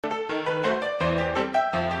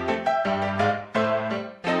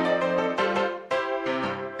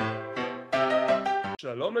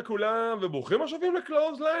שלום לכולם וברוכים השבים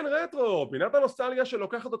לקלוזליין רטרו, פינת הנוסטלגיה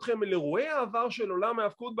שלוקחת אתכם לאירועי העבר של עולם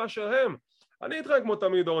ההאבקות באשר הם. אני איתך כמו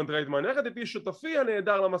תמיד אורן טרייטמן, יחד איתי שותפי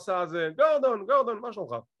הנהדר למסע הזה, גורדון, מה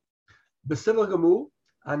שלומך? בסדר גמור,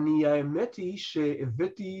 האמת היא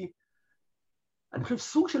שהבאתי, אני חושב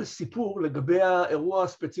סוג של סיפור לגבי האירוע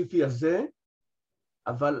הספציפי הזה,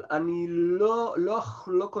 אבל אני לא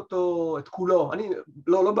אחלוק אותו את כולו, אני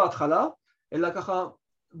לא בהתחלה, אלא ככה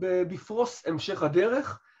בפרוס המשך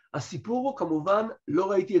הדרך. הסיפור הוא כמובן,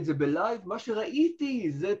 לא ראיתי את זה בלייב, מה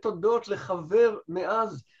שראיתי זה תודות לחבר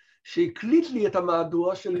מאז שהקליט לי את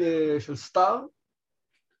המהדורה של סטאר.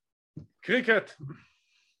 קריקט.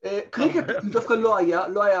 קריקט דווקא לא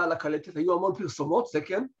היה על הקלטת, היו המון פרסומות, זה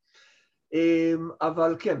כן.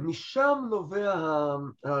 אבל כן, משם נובע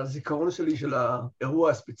הזיכרון שלי של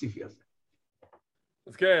האירוע הספציפי הזה.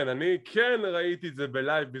 אז כן, אני כן ראיתי את זה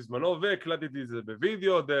בלייב בזמנו, והקלטתי את זה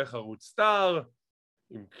בווידאו דרך ערוץ סטאר,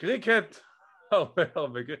 עם קריקט, הרבה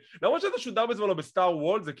קריקט. למרות שזה שודר בזמנו בסטאר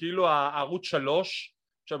וולד, זה כאילו הערוץ 3,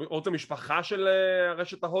 ערוץ המשפחה של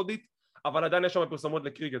הרשת ההודית, אבל עדיין יש שם פרסומות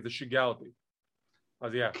לקריקט, זה שיגע אותי.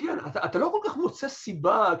 אז יהיה. כן, אתה לא כל כך מוצא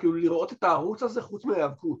סיבה כאילו לראות את הערוץ הזה חוץ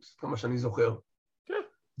מהאבקות, כמה שאני זוכר. כן.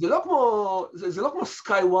 זה לא כמו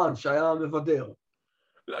סקאי וואן שהיה מבדר.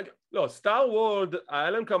 לא, סטאר וולד, היה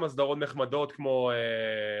להם כמה סדרות נחמדות כמו,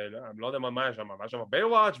 אני לא יודע מה היה שם, מה היה שם,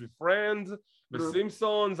 בערוץ, בפרנדס,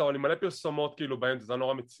 בסימפסונס, אבל עם מלא פרסומות כאילו באמצע, זה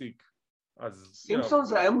נורא מציק. סימפסונס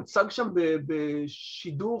זה היה מוצג שם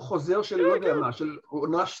בשידור חוזר של, לא יודע מה, של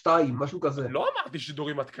עונה 2, משהו כזה. לא אמרתי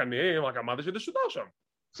שידורים עדכניים, רק אמרתי שזה שודר שם.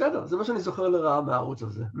 בסדר, זה מה שאני זוכר לרעה מהערוץ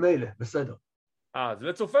הזה, מילא, בסדר. אז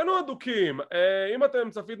לצופינו הדוקים, אם אתם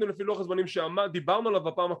צפיתם לפי לוח הזמנים שדיברנו עליו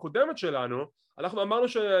בפעם הקודמת שלנו, אנחנו אמרנו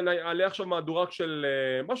שנעלה עכשיו מהדורה של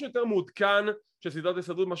משהו יותר מעודכן של סדרת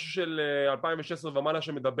ההישרדות, משהו של 2016 ומעלה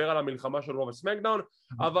שמדבר על המלחמה של רו וסמקדאון,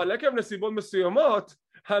 אבל עקב נסיבות מסוימות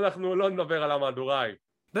אנחנו לא נדבר על המהדורה.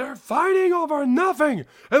 They're fighting over nothing!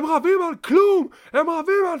 הם רבים על כלום! הם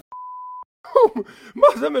רבים על מה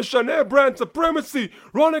זה משנה? ברנד ספרמסי!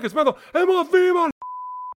 רונק סמקדאון! הם רבים על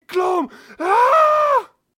כלום!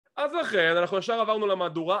 אז לכן אנחנו ישר עברנו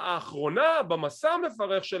למהדורה האחרונה במסע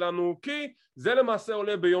המפרך שלנו, כי זה למעשה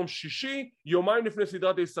עולה ביום שישי, יומיים לפני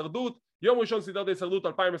סדרת ההישרדות, יום ראשון סדרת ההישרדות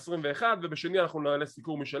 2021, ובשני אנחנו נעלה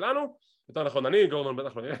סיקור משלנו, יותר נכון אני, גורדון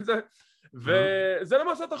בטח לא נראה את זה, וזה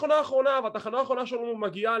למעשה התחנה האחרונה, והתחנה האחרונה שלנו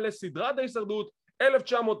מגיעה לסדרת ההישרדות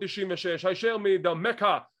 1996, הישר מדה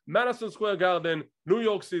מקה, מדיסון סקוואר גארדן, ניו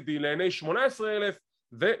יורק סיטי, לעיני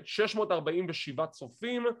 18,647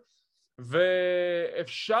 צופים,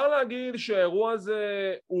 ואפשר להגיד שהאירוע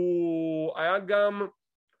הזה הוא היה גם,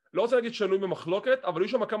 לא רוצה להגיד שנוי במחלוקת, אבל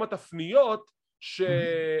יש שם כמה תפניות,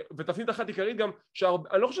 ותפנית אחת עיקרית גם,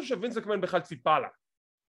 אני לא חושב שווינס מקמן בכלל ציפה לה.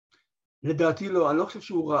 לדעתי לא, אני לא חושב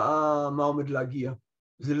שהוא ראה מה עומד להגיע.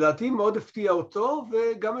 זה לדעתי מאוד הפתיע אותו,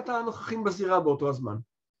 וגם את הנוכחים בזירה באותו הזמן.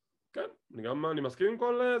 כן, אני מסכים עם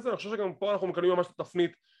כל זה, אני חושב שגם פה אנחנו מקבלים ממש את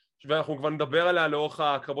התפנית, ואנחנו כבר נדבר עליה לאורך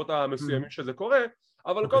הקרבות המסוימים שזה קורה,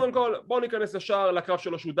 אבל קודם כל בואו ניכנס ישר לקרב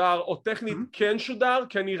שלו שודר, או טכנית כן שודר,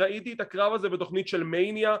 כי אני ראיתי את הקרב הזה בתוכנית של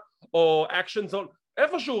מניה, או אקשן זון,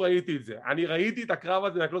 איפשהו ראיתי את זה, אני ראיתי את הקרב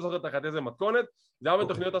הזה, אני לא זוכר תחת איזה מתכונת, זה היה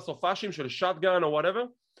בתוכניות הסופאשים של שטגן או whatever,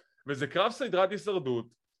 וזה קרב סדרת הישרדות,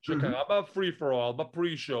 שקרה בפרי פור אול,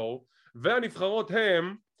 בפרי שואו, והנבחרות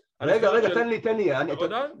הם... רגע, תן לי, אני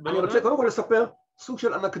רוצה קודם כל לספר סוג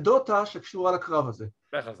של אנקדוטה שקשורה לקרב הזה.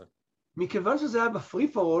 איך זה? מכיוון שזה היה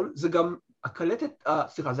בפרי פור אול, זה גם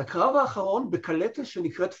זה הקרב האחרון בקלטת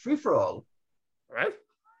שנקראת פרי פור אול.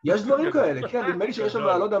 יש דברים כאלה, כן, נדמה לי שיש שם,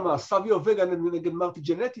 לא יודע מה, סביו וגה נגד מרטי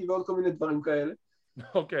ג'נטי ועוד כל מיני דברים כאלה.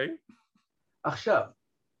 אוקיי. עכשיו,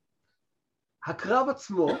 הקרב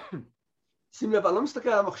עצמו, שים לב, אני לא מסתכל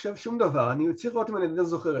על המחשב שום דבר, אני צריך לראות אם אני עדיין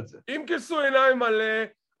זוכר את זה. עם כיסוי עיניים מלא,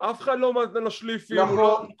 אף אחד לא מזדן לשליפים,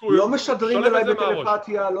 נכון, לא משדרים אליי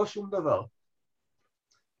בטלפתיה, לא שום דבר.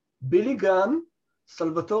 בילי גן,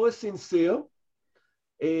 סלווטורי סינסיר,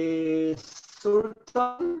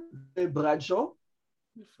 סולטן וברדשו,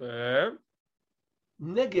 יפה.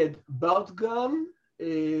 נגד בארט גן,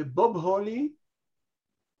 בוב הולי,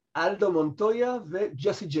 אלדו מונטויה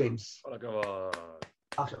וג'סי ג'יימס. כל הכבוד.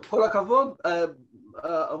 עכשיו, כל הכבוד,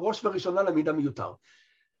 ראש וראשונה למידע מיותר.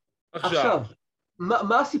 עכשיו,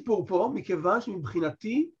 מה הסיפור פה? מכיוון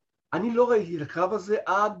שמבחינתי, אני לא ראיתי את הקרב הזה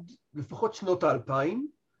עד לפחות שנות ה-2000,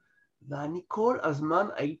 ואני כל הזמן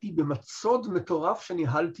הייתי במצוד מטורף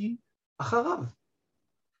שניהלתי אחריו.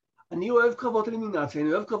 אני אוהב קרבות אלימינציה,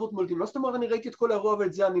 אני אוהב קרבות מולטים, לא זאת אומרת אני ראיתי את כל האירוע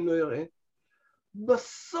ואת זה אני לא אראה.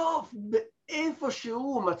 בסוף,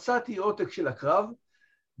 באיפשהו מצאתי עותק של הקרב,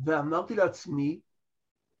 ואמרתי לעצמי,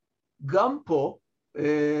 גם פה,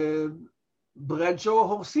 ברדשו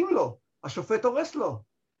הורסים לו, השופט הורס לו.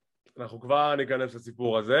 אנחנו כבר ניכנס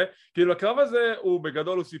לסיפור הזה. כאילו הקרב הזה הוא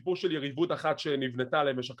בגדול הוא סיפור של יריבות אחת שנבנתה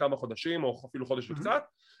למשך כמה חודשים או אפילו חודש וקצת,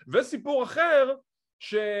 וסיפור אחר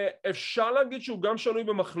שאפשר להגיד שהוא גם שנוי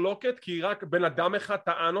במחלוקת כי רק בן אדם אחד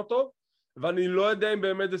טען אותו, ואני לא יודע אם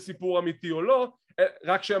באמת זה סיפור אמיתי או לא,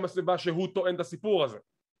 רק שם הסיבה שהוא טוען את הסיפור הזה,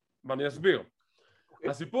 ואני אסביר.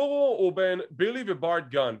 הסיפור הוא בין בילי וברט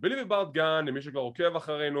גן. בילי וברט גן, למי שכבר עוקב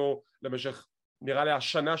אחרינו למשך נראה לי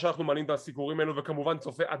השנה שאנחנו מעלים את הסיפורים האלו, וכמובן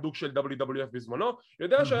צופה אדוק של WWF בזמנו,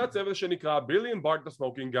 יודע שהיה צוות שנקרא בילי and ברט the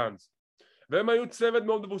Smoking Guns, והם היו צוות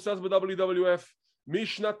מאוד מבוסס ב-WWF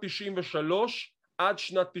משנת 93 עד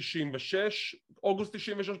שנת 96, אוגוסט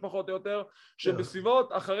 96 פחות או יותר, שבסביבות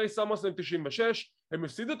אחרי סמרסלאם 96 הם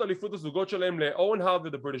הפסידו את אליפות הזוגות שלהם לאורן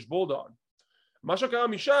ו-The British Bulldog. מה שקרה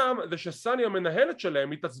משם זה שסני המנהלת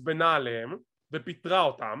שלהם התעצבנה עליהם ופיטרה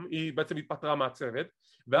אותם, היא בעצם התפטרה מהצוות,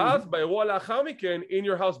 ואז באירוע לאחר מכן In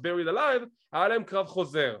Your House Buried Alive היה להם קרב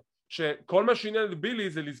חוזר, שכל מה שעניין את בילי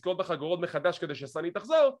זה לזכות בחגורות מחדש כדי שסני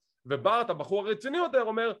תחזור, וברט הבחור הרציני יותר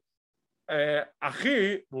אומר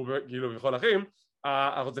אחי, הוא כאילו בכל אחים,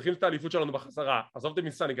 אנחנו צריכים את האליפות שלנו בחזרה, עזובתם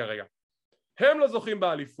מסני כרגע. הם לא זוכים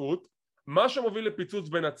באליפות, מה שמוביל לפיצוץ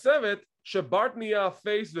בין הצוות שברט נהיה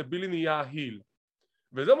הפייס ובילי נהיה ההיל,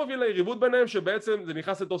 וזה מוביל ליריבות ביניהם שבעצם זה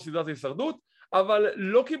נכנס לתוך סדרת ההישרדות, אבל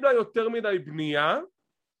לא קיבלה יותר מדי בנייה,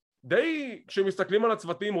 די כשמסתכלים על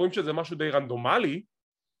הצוותים רואים שזה משהו די רנדומלי,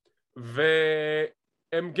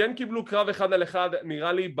 והם כן קיבלו קרב אחד על אחד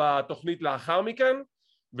נראה לי בתוכנית לאחר מכן,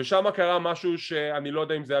 ושם קרה משהו שאני לא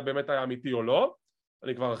יודע אם זה היה באמת היה אמיתי או לא,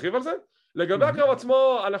 אני כבר ארחיב על זה. לגבי הקרב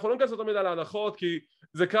עצמו אנחנו לא נכנס תמיד על ההדחות כי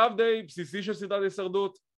זה קרב די בסיסי של סדרת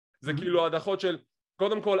ההישרדות, זה כאילו ההדחות של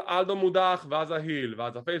קודם כל אלדו מודח ואז ההיל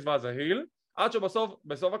ואז הפייס ואז ההיל, עד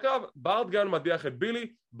שבסוף הקרב ברט גן מדיח את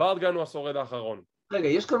בילי, ברט גן הוא השורד האחרון. רגע,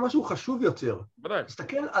 יש כאן משהו חשוב יותר. בוודאי.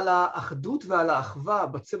 תסתכל על האחדות ועל האחווה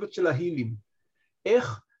בצוות של ההילים.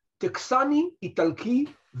 איך טקסני, איטלקי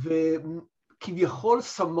וכביכול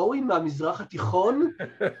סמואי מהמזרח התיכון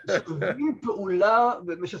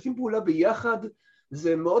משתפים פעולה ביחד,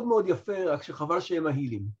 זה מאוד מאוד יפה, רק שחבל שהם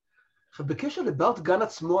ההילים. עכשיו, בקשר לברט גן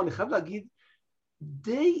עצמו, אני חייב להגיד,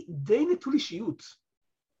 די נטול אישיות.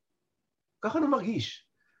 ככה אני מרגיש.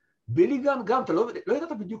 בילי גן גם, אתה לא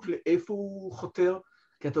ידעת בדיוק לאיפה הוא חותר,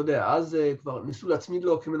 כי אתה יודע, אז כבר ניסו להצמיד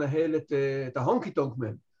לו כמנהל את ההונקי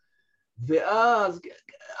טונקמן, ואז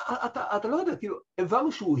אתה לא יודע, כאילו,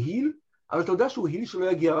 הבנו שהוא היל, אבל אתה יודע שהוא היל שלא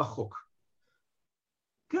יגיע רחוק.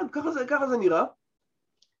 כן, ככה זה נראה.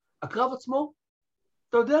 הקרב עצמו,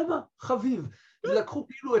 אתה יודע מה? חביב. לקחו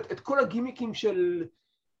כאילו את כל הגימיקים של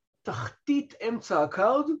תחתית אמצע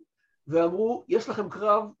הקארד, ואמרו, יש לכם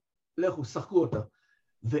קרב, לכו, שחקו אותה.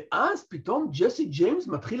 ואז פתאום ג'סי ג'יימס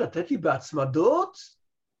מתחיל לתת לי בהצמדות,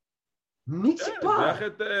 מי ציפה?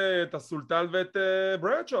 זה את הסולטן ואת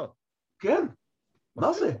ברדשו. כן,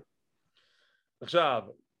 מה זה? עכשיו,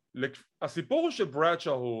 הסיפור של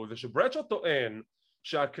ברדשו הוא, זה שברדשו טוען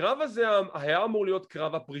שהקרב הזה היה אמור להיות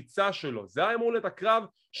קרב הפריצה שלו, זה היה אמור להיות הקרב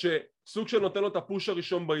שסוג של נותן לו את הפוש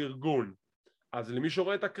הראשון בארגון. אז למי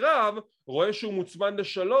שרואה את הקרב, רואה שהוא מוצמד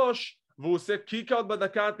ל3, והוא עושה קיק-אוט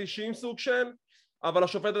בדקה ה-90 סוג של, אבל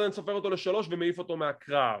השופט עדיין סופר אותו ל3 ומעיף אותו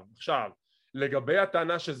מהקרב. עכשיו, לגבי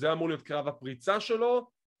הטענה שזה אמור להיות קרב הפריצה שלו,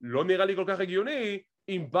 לא נראה לי כל כך הגיוני,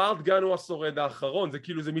 אם ברט גן הוא השורד האחרון, זה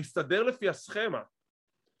כאילו זה מסתדר לפי הסכמה.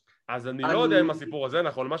 אז אני לא יודע אם הסיפור הזה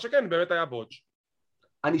נכון, מה שכן באמת היה בוטש.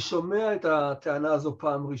 אני שומע את הטענה הזו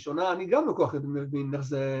פעם ראשונה, אני גם לא כל כך מבין איך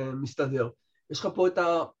זה מסתדר. יש לך פה את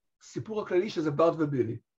הסיפור הכללי שזה ברט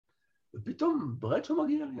ובילי. ופתאום ברדשו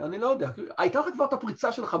מגיע לי, אני לא יודע. הייתה לך כבר את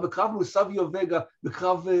הפריצה שלך בקרב מול סביו וגה,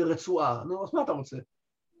 בקרב רצועה. נו, אז מה אתה רוצה?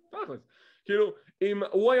 כאילו, אם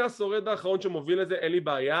הוא היה השורד האחרון שמוביל לזה, אין לי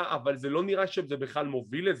בעיה, אבל זה לא נראה שזה בכלל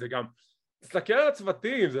מוביל לזה גם. תסתכל על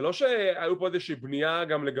הצוותים, זה לא שהיו פה איזושהי בנייה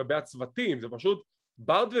גם לגבי הצוותים, זה פשוט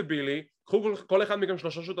ברט ובילי, קחו כל אחד מכם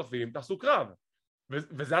 3 שותפים, תעשו קרב.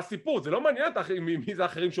 וזה הסיפור, זה לא מעניין מי זה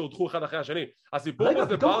האחרים שהודחו אחד אחרי השני. הסיפור פה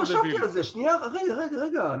זה ברט ובילי. רגע, פתאום חשבתי על זה, שנייה,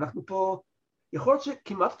 רגע, אנחנו פה, יכול להיות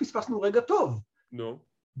שכמעט פספסנו רגע טוב. נו.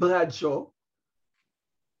 ברדשו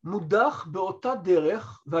מודח באותה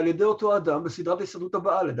דרך ועל ידי אותו אדם בסדרת ההישרדות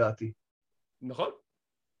הבאה לדעתי. נכון.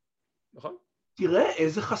 תראה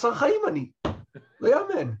איזה חסר חיים אני. לא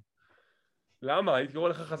יאמן. למה? הייתי קורא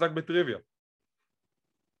לך חזק בטריוויה.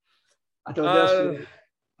 אתה יודע ש...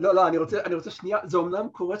 לא, אני רוצה שנייה, זה אומנם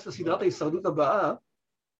קורץ לסדרת ההישרדות הבאה,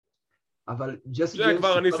 אבל ג'סי ג'יימס...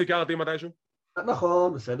 כבר אני סיקרתי מתישהו.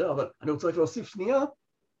 נכון, בסדר, אבל אני רוצה רק להוסיף שנייה.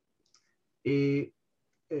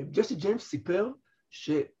 ג'סי ג'יימס סיפר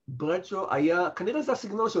ברדשו היה, כנראה זה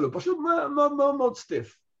הסגנון שלו, פשוט מאוד מאוד מאוד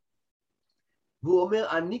סטף. והוא אומר,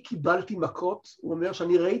 אני קיבלתי מכות, הוא אומר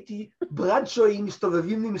שאני ראיתי ברדשואים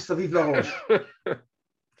מסתובבים לי מסביב לראש.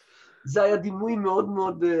 זה היה דימוי מאוד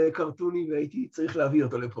מאוד קרטוני, והייתי צריך להביא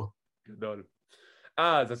אותו לפה. גדול.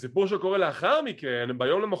 אז הסיפור שקורה לאחר מכן,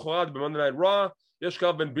 ביום למחרת ב-Monday Night Raw, יש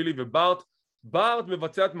קרב בין בילי וברט. ברט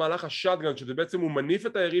מבצע את מהלך השאטגן, שזה בעצם הוא מניף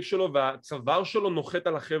את היריב שלו והצוואר שלו נוחת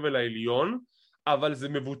על החבל העליון, אבל זה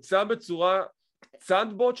מבוצע בצורה קצת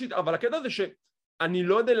בוטשית, אבל הקטע זה שאני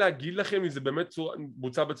לא יודע להגיד לכם אם זה באמת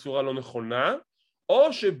בוצע בצורה לא נכונה,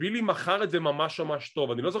 או שבילי מכר את זה ממש ממש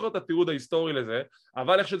טוב. אני לא זוכר את התיעוד ההיסטורי לזה,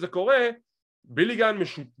 אבל איך שזה קורה, בילי גן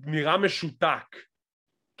נראה משותק,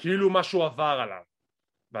 כאילו משהו עבר עליו.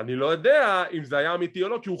 ואני לא יודע אם זה היה אמיתי או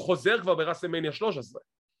לא, כי הוא חוזר כבר ברסלמניה 13.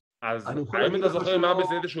 אז האם אתה זוכר מה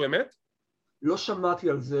בזה איזשהו אמת? לא שמעתי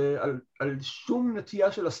על זה, על שום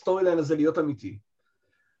נטייה של הסטורי ליין הזה להיות אמיתי.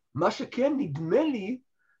 מה שכן, נדמה לי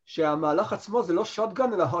שהמהלך עצמו זה לא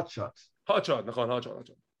שוטגן אלא הוט שוט. הוט שוט, נכון, הוט שוט.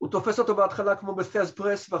 הוא תופס אותו בהתחלה כמו בסטאז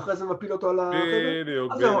פרס, ואחרי זה מפיל אותו על החבל?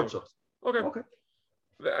 בדיוק. אז זה הוט שוט. אוקיי.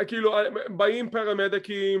 כאילו, באים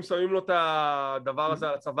פרמדיקים, שמים לו את הדבר הזה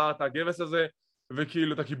על הצוואר, את הגבס הזה,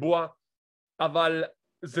 וכאילו את הקיבוע, אבל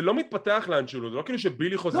זה לא מתפתח לאנשהו, זה לא כאילו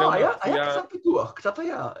שבילי חוזר... לא, היה קצת פיתוח, קצת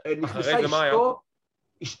היה. נכנסה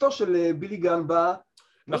אשתו של בילי גן באה...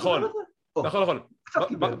 נכון.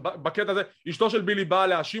 בקטע הזה, אשתו של בילי באה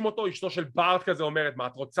להאשים אותו, אשתו של בארט כזה אומרת, מה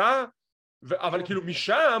את רוצה? אבל כאילו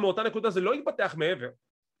משם, מאותה נקודה זה לא התפתח מעבר.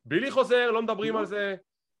 בילי חוזר, לא מדברים על זה,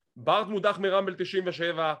 בארט מודח מרמבל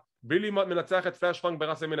 97, בילי מנצח את פלאש פאנק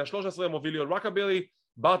ברסלמניה 13, מוביל להיות רוקאבילי,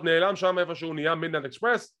 בארט נעלם שם איפשהו, נהיה מידנייט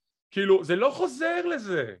אקספרס, כאילו זה לא חוזר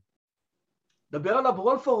לזה. דבר על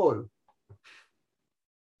הברול פור אול.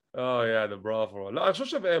 the brawl for all. לא, אני חושב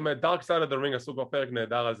שדארק סייד אוף דה רינג עשו כבר פרק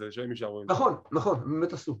נהדר על זה, שהם יישארו. נכון,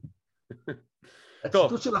 באמת עשו.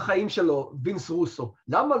 הציטוט של החיים שלו, וינס רוסו,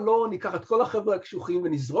 למה לא ניקח את כל החבר'ה הקשוחים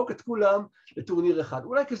ונזרוק את כולם לטורניר אחד?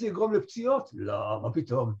 אולי כזה יגרום לפציעות? לא, מה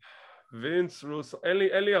פתאום. וינס רוסו,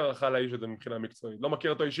 אין לי הערכה לאיש הזה מבחינה מקצועית, לא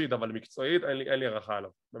מכיר אותו אישית, אבל מקצועית אין לי הערכה עליו.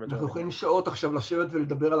 אנחנו יכולים שעות עכשיו לשבת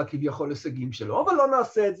ולדבר על הכביכול הישגים שלו, אבל לא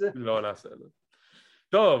נעשה את זה. לא נעשה את זה.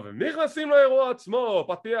 טוב, נכנסים לאירוע עצמו,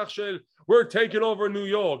 פתיח של We're taking over New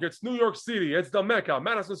York, it's New York City, it's the Mecca,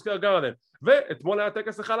 Madison Square Garden, ואתמול היה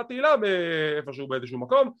טקס אחד לתהילה איפשהו באיזשהו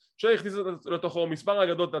מקום, שהכניס לתוכו מספר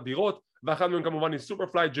אגדות אדירות, ואחד מהם כמובן היא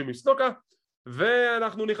סופרפליי ג'ימי סנוקה,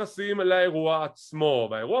 ואנחנו נכנסים לאירוע עצמו,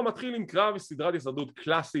 והאירוע מתחיל עם קרב סדרת הישרדות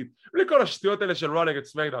קלאסית, בלי כל השטויות האלה של רונק את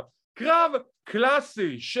סמקדאון, קרב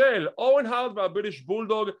קלאסי של אורן הארד והבריטיש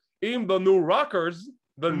בולדוג עם the new rockers,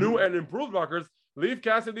 the new and improved rockers, ליב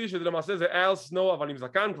קאסידי שלמעשה זה אל סנו אבל עם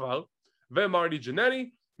זקן כבר, ומרדי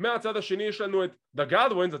ג'נני. מהצד השני יש לנו את The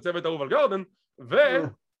Godwins, הצוות האהוב על גורדון,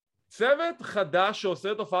 וצוות חדש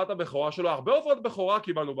שעושה את הופעת הבכורה שלו. הרבה הופעות בכורה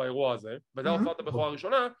קיבלנו באירוע הזה, וזו הופעת הבכורה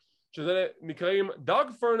הראשונה, שזה נקראים דאג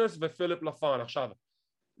פרנס ופיליפ לפאן. עכשיו,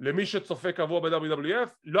 למי שצופה קבוע ב-WWF,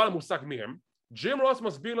 לא על מושג מי הם. ג'ים רוס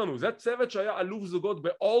מסביר לנו, זה צוות שהיה אלוף זוגות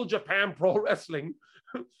ב-All Japan Pro Wrestling,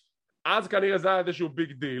 אז כנראה זה היה איזשהו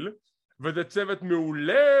ביג דיל, וזה צוות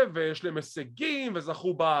מעולה, ויש להם הישגים,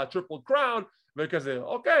 וזכו בטריפל קראון, וכזה,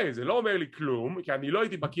 אוקיי, זה לא אומר לי כלום, כי אני לא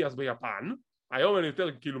הייתי בקיא אז ביפן, היום אני יותר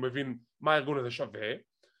כאילו מבין מה הארגון הזה שווה,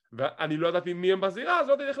 ואני לא ידעתי מי הם בזירה, אז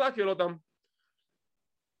לא הייתי איך להכיר אותם.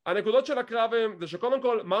 הנקודות של הקרב הם, זה שקודם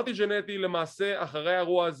כל, מרטי ג'נטי למעשה, אחרי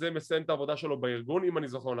האירוע הזה מסיים את העבודה שלו בארגון, אם אני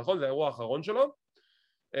זוכר נכון, זה האירוע האחרון שלו,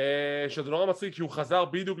 שזה נורא מצחיק כי הוא חזר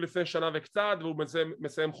בדיוק לפני שנה וקצת והוא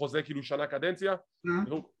מסיים חוזה כאילו שנה קדנציה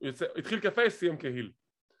והוא התחיל כפייס, סיים כהיל.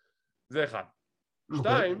 זה אחד.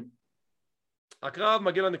 שתיים, הקרב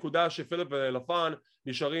מגיע לנקודה שפיליפ ולפאן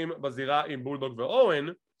נשארים בזירה עם בולדוג ואורן.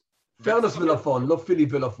 פרנס ולפאן, לא פיליפ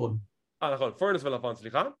ולפאן. נכון, פרנס ולפאן,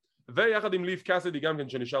 סליחה. ויחד עם ליב קאסידי גם כן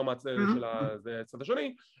שנשאר מהצד של הצד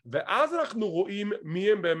השני, ואז אנחנו רואים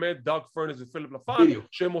מי הם באמת דאג פרנס ופיליפ לפאן,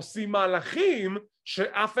 שהם עושים מהלכים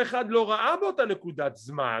שאף אחד לא ראה באותה נקודת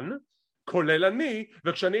זמן, כולל אני,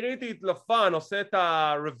 וכשאני ראיתי את לפאן עושה את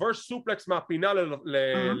ה-reverse suplex מהפינה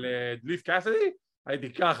לליב קאסידי,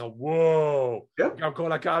 הייתי ככה, וואו, גם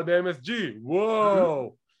כל הקהל ב-MSG,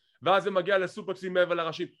 וואו, ואז זה מגיע לסופלקסים מעבר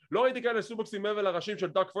לראשים, לא ראיתי כאלה סופלקסים מעבר לראשים של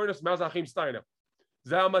דאג פרנס מאז האחים סטיינר,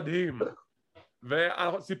 זה היה מדהים.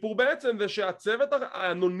 והסיפור בעצם זה שהצוות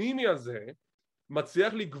האנונימי הזה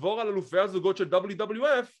מצליח לגבור על אלופי הזוגות של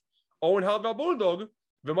WWF, אורן הארד והבולדוג,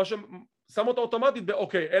 ומה ששם אותו אוטומטית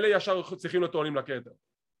באוקיי, אלה ישר צריכים לטוענים לכתר.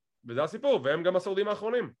 וזה הסיפור, והם גם השורדים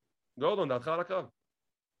האחרונים. גורדון, דעתך על הקרב?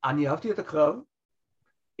 אני אהבתי את הקרב,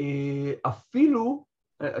 אפילו,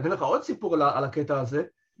 אתן לך עוד סיפור על הקטע הזה,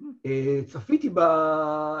 צפיתי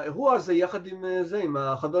באירוע הזה יחד עם זה, עם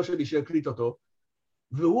החבר שלי שהקליט אותו,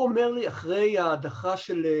 והוא אומר לי אחרי ההדחה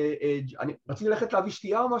של, אני רציתי ללכת להביא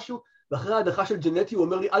שתייה או משהו, ואחרי ההדחה של ג'נטי הוא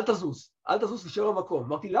אומר לי, אל תזוז, תישאר במקום.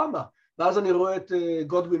 אמרתי, למה? ואז אני רואה את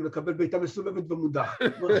גורדון מקבל בעיטה מסובבת ומודח.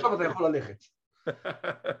 ועכשיו אתה יכול ללכת.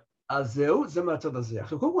 אז זהו, זה מהצד הזה.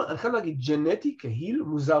 עכשיו, קודם כל, אני חייב להגיד, ג'נטי כהיל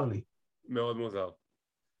מוזר לי. מאוד מוזר.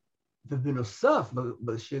 ובנוסף,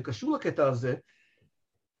 שקשור לקטע הזה,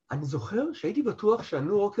 אני זוכר שהייתי בטוח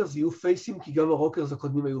שהניו רוקרס יהיו פייסים, כי גם הרוקרס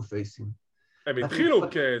הקודמים היו פייסים. הם התחילו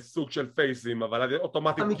כסוג של פייסים, אבל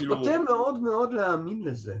אוטומטית כאילו... אתה מתפתה מאוד מאוד להאמין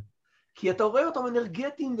לזה. כי אתה רואה אותם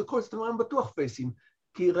אנרגטיים וכל זה, אתה רואה הם בטוח פייסים.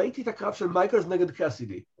 כי ראיתי את הקרב של מייקלס נגד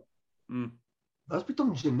קאסידי. ואז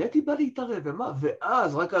פתאום ג'נטי בא להתערב,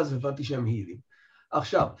 ואז, רק אז הבנתי שהם הילים.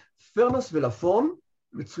 עכשיו, פרנס ולפון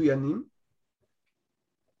מצוינים.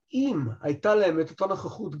 אם הייתה להם את אותה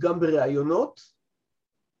נוכחות גם בראיונות,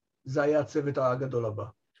 זה היה הצוות הגדול הבא.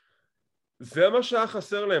 זה מה שהיה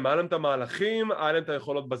חסר להם, היה להם את המהלכים, היה להם את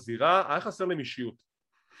היכולות בזירה, היה חסר להם אישיות.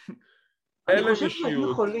 אני חושב שהם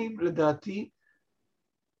יכולים, לדעתי,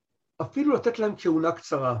 אפילו לתת להם כהונה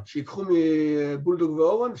קצרה, שיקחו מבולדוג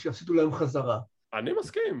ואורן ושיפסידו להם חזרה. אני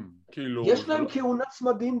מסכים, כאילו... יש להם כהונה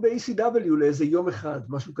צמדים ב-ECW לאיזה יום אחד,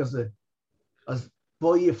 משהו כזה. אז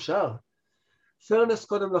פה אי אפשר. פרנס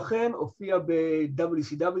קודם לכן הופיע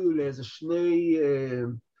ב-WCW לאיזה 2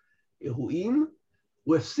 אירועים,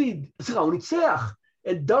 הוא הוא ניצח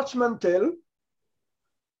את דאץ' מנטל,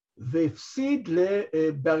 והפסיד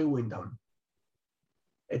לברי ווינדאם.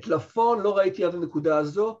 את לפון לא ראיתי עד הנקודה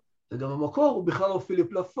הזו, וגם במקור הוא בכלל לא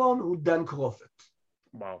פיליפ לפון, הוא דן קרופט.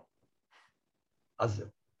 וואו. אז זהו.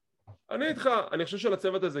 אני איתך, אני חושב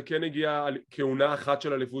שלצוות הזה כן הגיעה כהונה אחת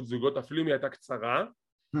של אליפות זוגות, אפילו אם היא הייתה קצרה,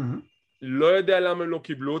 לא יודע למה הם לא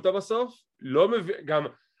קיבלו אותה בסוף, לא מבין, גם,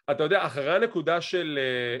 אתה יודע, אחרי הנקודה של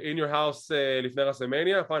In Your House לפני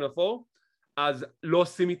רסלמניה, Final Four, אז לא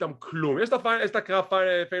עושים איתם כלום. יש את הקרב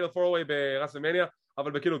Final Four ברסלמניה,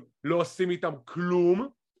 אבל בכאילו לא עושים איתם כלום,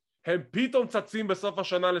 הם פתאום צצים בסוף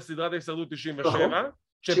השנה לסדרת ההישרדות 97,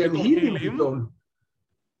 שהם הילים,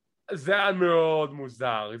 זה היה מאוד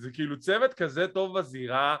מוזר, זה כאילו צוות כזה טוב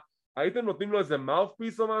בזירה, הייתם נותנים לו איזה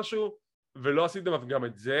mouthpiece או משהו, ולא עשיתם גם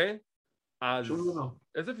את זה, אז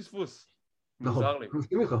איזה פספוס, מוזר לי.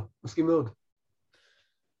 מסכים איתך, מסכים מאוד.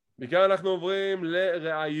 מכאן אנחנו עוברים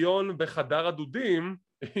לראיון בחדר הדודים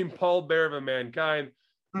עם פול בר ומנקיינד,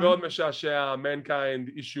 מאוד משעשע, מנקיינד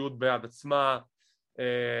אישיות בעד עצמה,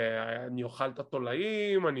 אני אוכל את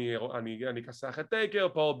התולעים, אני אכסח את טייקר,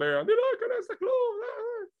 פול בר, אני לא אכנס לכלום,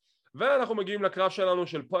 ואנחנו מגיעים לקרב שלנו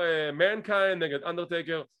של מנקיינד נגד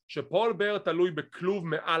אנדרטייקר, שפול בר תלוי בכלוב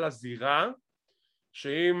מעל הזירה,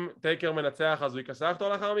 שאם טייקר מנצח אז הוא יכסח אותו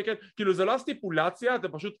לאחר מכן, כאילו זה לא הסטיפולציה, זה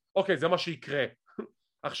פשוט, אוקיי, זה מה שיקרה.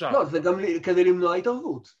 עכשיו. לא, זה גם כדי למנוע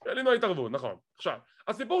התערבות. למנוע התערבות, נכון. עכשיו,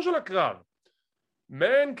 הסיפור של הקרב,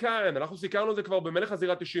 מנקיינד, אנחנו סיכרנו את זה כבר במלך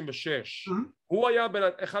הזירה 96, הוא היה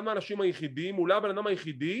אחד מהאנשים היחידים, אולי הבן אדם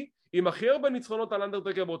היחידי, עם הכי הרבה ניצחונות על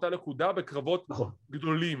אנדרטייקר באותה נקודה בקרבות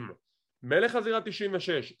גדולים. מלך הזירה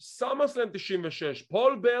 96, סאמרסלאם 96,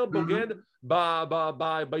 פול בר בוגד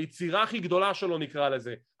ביצירה הכי גדולה שלו נקרא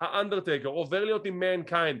לזה, האנדרטייקר, עובר להיות עם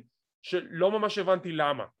מנקיינד, שלא ממש הבנתי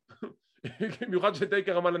למה. במיוחד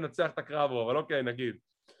שטייקר אמר לנצח את הקרב, אבל אוקיי, נגיד.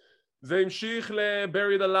 זה המשיך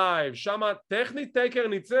ל-Buried Alive, שמה טכנית טייקר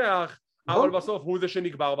ניצח, אבל בסוף הוא זה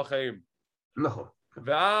שנקבר בחיים. נכון.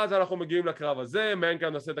 ואז אנחנו מגיעים לקרב הזה,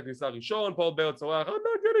 מנקיינד עושה את הכניסה הראשון, פול בר צורח, I'm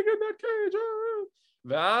not getting in that cage,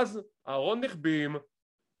 ואז ארון נכבים,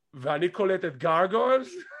 ואני קולט את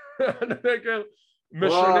גארגוילס, טייקר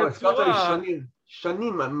משנה צורה,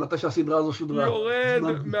 שנים מתי שהסדרה הזו שודרה. יורד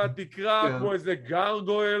מהתקרה כמו איזה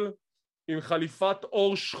גארגויל, עם חליפת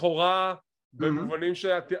אור שחורה, במובנים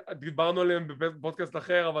שדיברנו עליהם בפודקאסט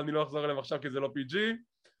אחר, אבל אני לא אחזור עליהם עכשיו כי זה לא PG.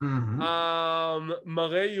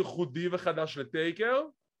 מראה ייחודי וחדש לטייקר.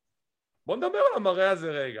 בוא נדבר על המראה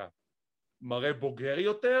הזה רגע. מראה בוגר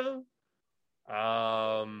יותר?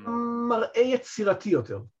 מראה יצירתי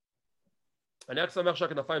יותר. אני רק שמח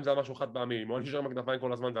שהכנפיים זה היה משהו חד פעמי, אם אני נשאר עם הכנפיים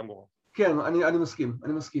כל הזמן זה המגורם. כן, אני מסכים.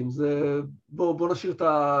 בוא נשאיר את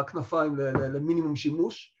הכנפיים למינימום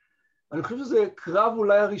שימוש. אני חושב שזה קרב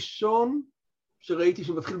אולי הראשון שראיתי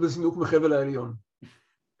שמתחיל בזינוק מחבל העליון.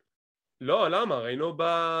 לא, למה? ראינו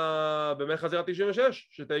במלך הזירה 96,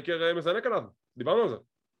 שטייקר מזנק עליו. דיברנו על זה.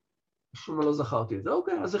 משום מה לא זכרתי את זה.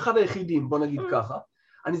 אוקיי, אז אחד היחידים, בוא נגיד ככה.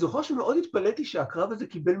 אני זוכר שמאוד התפלאתי שהקרב הזה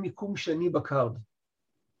קיבל מיקום שני בקארד.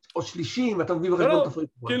 או שלישי, אם אתה מביא בחשבון תפריט.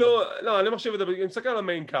 כאילו, לא, אני מחשיב את זה, אני מסתכל על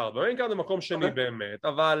המיין קארד. במיין קארד זה מקום שני באמת,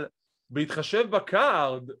 אבל בהתחשב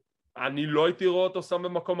בקארד, אני לא הייתי רואה אותו שם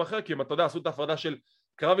במקום אחר, כי אם אתה יודע, עשו את ההפרדה של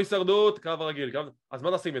קרב הישרדות, קרב רגיל, אז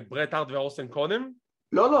מה נשים את ברט הארט ואורסן קודם?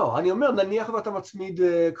 לא, אני אומר, נניח ואתה מצמיד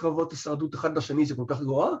קרבות הישרדות אחד לשני, זה כל כך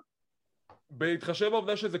גרוע? בהתחשב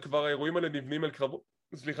בעובדה שזה כבר האירועים האלה נבנים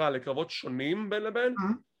לקרבות שונים בין לבין,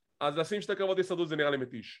 אז לשים שתי קרבות הישרדות זה נראה לי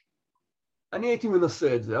מתיש. אני הייתי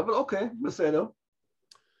מנסה את זה, אבל אוקיי, בסדר.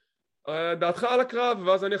 דעתך על הקרב,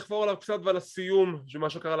 ואז אני אחפור עליו קצת ועל הסיום של מה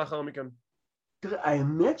שקרה לאחר מכן. תראה,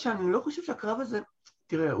 האמת שאני לא חושב שהקרב הזה,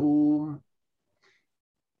 תראה, הוא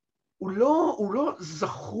לא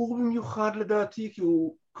זכור במיוחד לדעתי, כי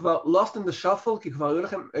הוא כבר lost in the shuffle, כי כבר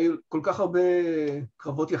היו כל כך הרבה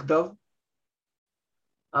קרבות יחדיו.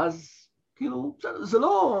 אז כאילו, זה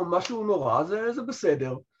לא משהו נורא, זה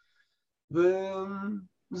בסדר.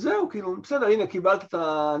 וזהו, כאילו, בסדר, הנה, קיבלת את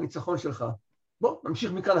הניצחון שלך. בוא,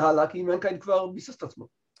 נמשיך מכאן הלאה, כי מנקיינד כבר ביסס את עצמו.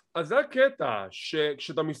 אז זה הקטע,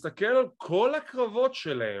 שכשאתה מסתכל על כל הקרבות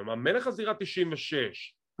שלהם, המלך הזירה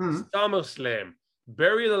 96, סאמר סלאם,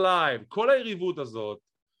 Buried Alive, כל היריבות הזאת,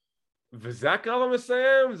 וזה הקרב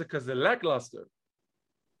המסיים, זה כזה lackluster.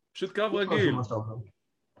 פשוט קרב רגיל.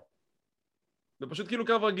 זה פשוט כאילו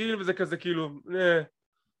קרב רגיל, וזה כזה כאילו,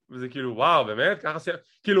 וזה כאילו, וואו, באמת? ככה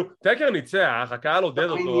כאילו, טקר ניצח, הקהל עודד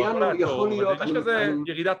אותו, יכול להיות, יש כזה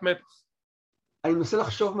ירידת מתח. אני מנסה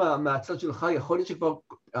לחשוב מהצד שלך, יכול להיות שכבר,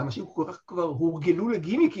 אנשים כל כך כבר הורגלו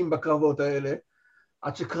לגימיקים בקרבות האלה,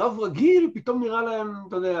 עד שקרב רגיל פתאום נראה להם,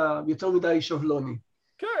 אתה יודע, יותר מדי שבלוני.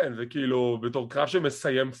 כן, זה כאילו בתור קרב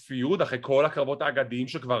שמסיים פיוד אחרי כל הקרבות האגדיים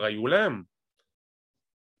שכבר היו להם.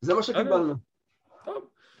 זה מה שקיבלנו. טוב.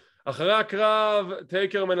 אחרי הקרב,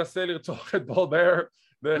 טייקר מנסה לרצוח את פול בר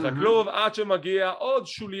דרך הכלוב, עד שמגיע עוד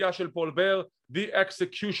שוליה של פול בר, The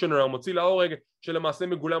Executioner, המוציא להורג, שלמעשה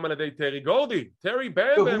מגולם על ידי טרי גורדי. טרי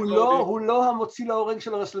בם גורדי. הוא לא המוציא להורג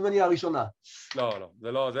של הרסלמניה הראשונה.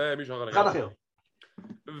 לא, זה מישהו אחר. אחד אחר.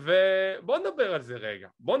 ובוא נדבר על זה רגע.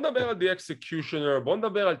 בוא נדבר על The Executioner, בוא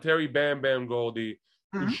נדבר על טרי בם גורדי.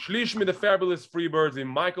 הוא שליש מ-The Fabulous Freebirds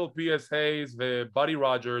עם מייקל פי.אס. הייז ובאדי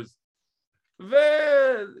רוג'רס.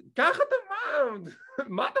 וככה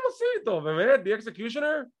מה אתם עושים איתו, באמת? The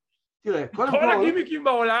Executioner? תראה, כל הגימיקים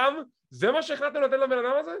בעולם, זה מה שהחלטתם לתת לבן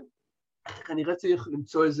אדם הזה? כנראה צריך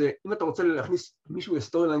למצוא איזה, אם אתה רוצה להכניס מישהו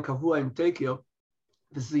לסטורי-ליין קבוע עם טייקר,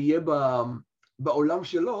 וזה יהיה בעולם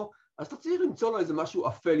שלו, אז אתה צריך למצוא לו איזה משהו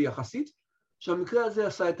אפל יחסית, שהמקרה הזה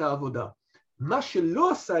עשה את העבודה. מה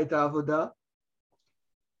שלא עשה את העבודה,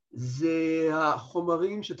 זה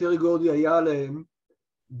החומרים שטרי גורדי היה עליהם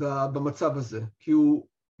במצב הזה. כי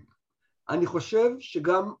אני חושב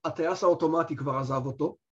שגם הטייס האוטומטי כבר עזב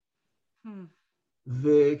אותו,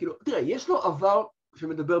 וכאילו, תראה, יש לו עבר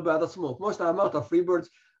שמדבר בעד עצמו, כמו שאתה אמרת, פריברדס,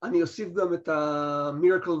 אני אוסיף גם את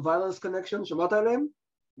ה-Miracle Violence Connection, שמעת עליהם?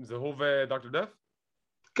 זה הוא ודוקטור דף?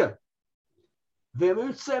 כן. והם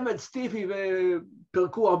היו צמד סטיפי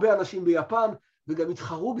ופרקו הרבה אנשים ביפן, וגם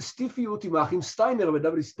התחרו בסטיפיות עם האחים סטיינר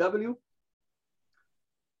ב-WCW.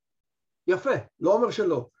 יפה, לא אומר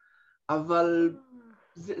שלא, אבל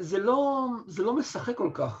זה לא משחק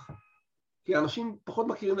כל כך, כי האנשים פחות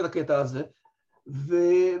מכירים את הקטע הזה,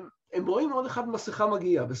 והם רואים עוד אחד מסכה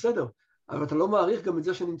מגיע, בסדר, אבל אתה לא מעריך גם את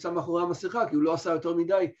זה שנמצא מאחורי המסכה, כי הוא לא עשה יותר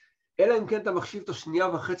מדי, אלא אם כן אתה מחשיב את השנייה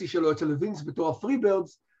וחצי שלו אצל וינס בתור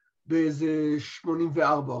הפריברדס, באיזה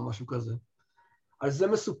 84 או משהו כזה. על זה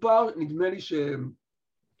מסופר, נדמה לי שהם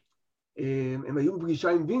היו בפגישה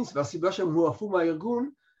עם וינס, והסיבה שהם הועפו מהארגון,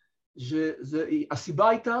 הסיבה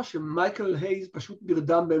הייתה שמייקל הייז פשוט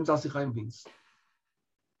נרדם באמצע השיחה עם וינס.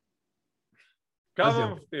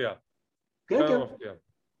 כמה מפתיע. כן.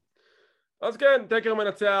 אז כן, טייקר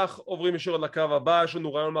מנצח, עוברים ישירות לקו הבא, יש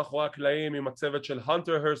לנו רעיון מאחורי הקלעים עם הצוות של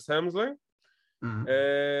הנטר הרס המזלי,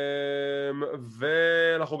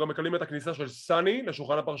 ואנחנו גם מקבלים את הכניסה של סני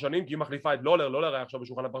לשולחן הפרשנים, כי היא מחליפה את לולר היה עכשיו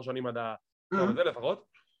בשולחן הפרשנים עד הזה לפחות,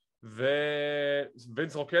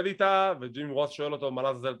 ווינס רוקד איתה, וג'ים רוס שואל אותו מה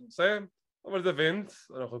לעזאזל אתה עושה, אבל זה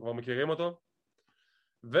וינס, אנחנו כבר מכירים אותו,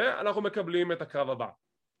 ואנחנו מקבלים את הקרב הבא.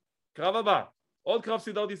 קרב הבא, עוד קרב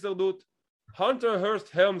סדרת הישרדות, הנטר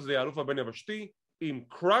הרסט המזלי, האלוף הבן יבשתי, עם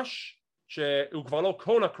קראש, שהוא כבר לא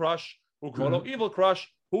קונה קראש, הוא כבר לא איבל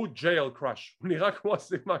קראש, הוא ג'ייל קראש, הוא נראה כמו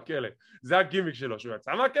אסיר מהכלא, זה הגימיק שלו, שהוא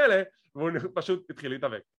יצא מהכלא, והוא פשוט התחיל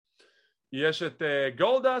להתאבק. יש את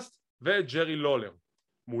גולדסט וג'רי לולר.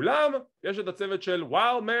 מולם יש את הצוות של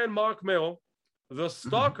ווילד מן מרק מרו, The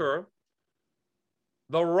Stalker,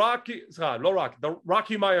 The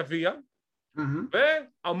Rocky מהביאה,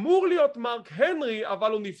 ואמור להיות מרק הנרי,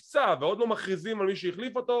 אבל הוא נפצע, ועוד לא מכריזים על מי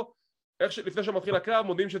שהחליף אותו, לפני שמתחיל הקרב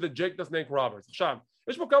מודיעים שזה ג'ייק דה סנייק רוברטס. עכשיו,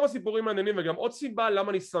 יש פה כמה סיפורים מעניינים, וגם עוד סיבה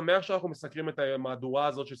למה אני שמח שאנחנו מסקרים את המהדורה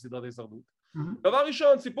הזאת של סדרת ההישרדות. דבר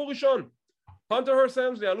ראשון, סיפור ראשון, הנטר הרס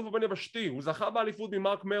המזלי, האלוף הבן יבשתי, הוא זכה באליפות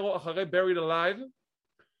ממרק מרו אחרי Buried Alive,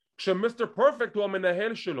 כשמיסטר פרפקט הוא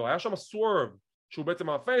המנהל שלו, היה שם סוורב, שהוא בעצם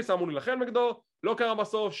הפייס, אמור להילחם נגדו, לא קרה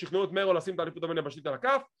בסוף, שכנעו את מרו לשים את האליפות היבשתית על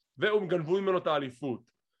הכף, והוא גנבו ממנו את האליפות.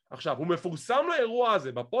 עכשיו, הוא מפורסם לאירוע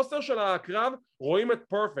הזה, בפוסטר של הקרב רואים את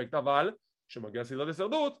פרפקט, אבל כשמגיע סדרת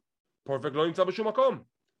הישרדות, פרפקט לא נמצא בשום מקום.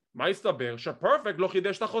 מה הסתבר? שפרפקט לא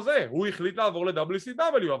חידש את החוזה, הוא החליט לעבור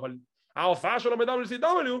ל-WCW, אבל ההופעה שלו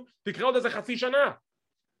ב-WCW תקרה עוד איזה חצי שנה,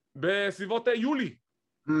 בסביבות יולי.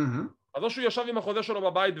 אז או שהוא ישב עם החוזה שלו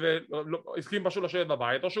בבית והסכים פשוט לשבת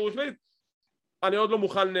בבית, או שהוא החליט, אני עוד לא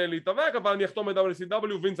מוכן להתאבק, אבל אני אחתום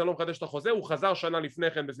ב-WCW, וינס אני לא מחדש את החוזה, הוא חזר שנה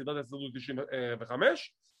לפני כן בסדרת הישרדות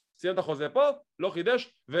 95, סיים את החוזה פה, לא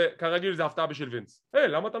חידש, וכרגיל זה הפתעה בשביל וינס.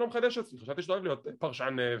 למה אתה לא מחדש אצלי? חשבתי שאתה אוהב להיות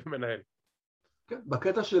פרשן ומנהל. כן,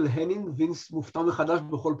 בקטע של הנינג, וינס מופתע מחדש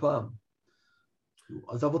בכל פעם.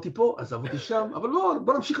 עזב אותי פה, עזב אותי שם, אבל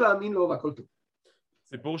בוא נמשיך להאמין לו והכל טוב.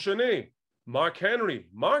 סיפור שני, מרק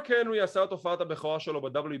הנרי עשה את הופעת הבכורה שלו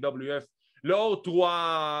ב-WWF לאור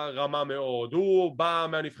תרועה רמה מאוד, הוא בא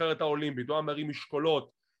מהנבחרת האולימפית, הוא היה מרים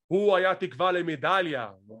משקולות, הוא היה תקווה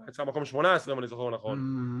למדליה, הוא יצא מקום 18 אם אני זוכר נכון,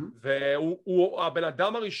 והוא הבן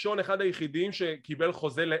אדם הראשון, אחד היחידים שקיבל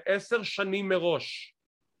חוזה ל10 שנים מראש,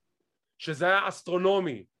 שזה היה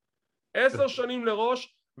אסטרונומי, 10 שנים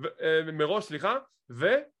מראש,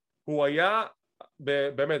 והוא היה,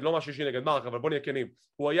 באמת לא משהו אישי נגד מרק, אבל בוא נהיה כנים,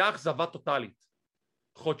 הוא היה אכזבה טוטלית.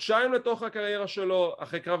 חודשיים לתוך הקריירה שלו,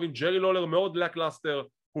 אחרי קרב עם ג'רי לולר מאוד לקלאסטר,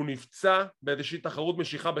 הוא נפצע באיזושהי תחרות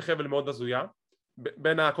משיכה בחבל מאוד הזויה,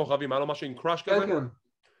 בין הכוכבים, היה לו משהו עם קראש כזה,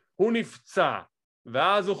 הוא נפצע,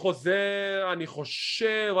 ואז הוא חוזר, אני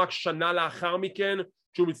חושב, רק שנה לאחר מכן,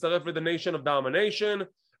 כשהוא מצטרף ל-The Nation of Domination,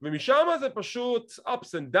 ומשם זה פשוט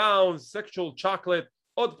ups and downs, sexual chocolate,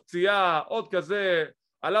 עוד פציעה, עוד כזה,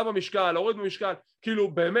 עלה במשקל, הוריד במשקל,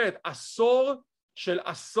 כאילו באמת עשור של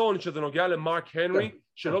אסון שזה נוגע למרק הנרי,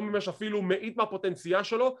 שלא ממש אפילו מאית מהפוטנציאל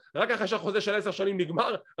שלו, רק אחרי שהחוזה של 10 שנים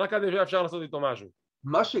נגמר, רק עד אפשר לעשות איתו משהו.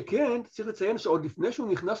 מה שכן, צריך לציין שעוד לפני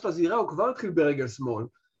שהוא נכנס לזירה, הוא כבר התחיל ברגל שמאל.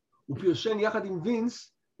 הוא פרשן יחד עם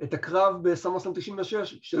וינס את הקרב בסמרסלאם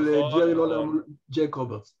 96 של ג'רי לולר ג'ייק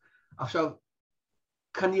רוברטס. עכשיו,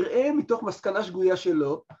 כנראה מתוך מסקנה שגויה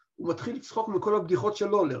שלו, הוא מתחיל לצחוק מכל הבדיחות של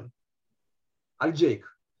לולר על ג'ייק.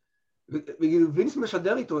 ווינס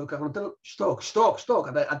משדר איתו, ככה נותן לו, שתוק,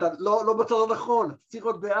 אתה לא בצד הנכון, צריך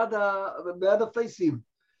להיות בעד הפייסים.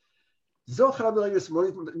 זו התחלה ברגל שמאל,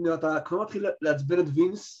 אתה כבר מתחיל לעצבן את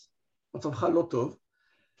וינס, מצבך לא טוב,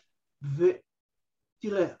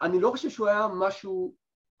 ותראה, אני לא חושב שהוא היה משהו,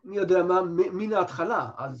 מי יודע מה, מן ההתחלה,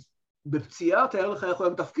 אז בפציעה תאר לך איך הוא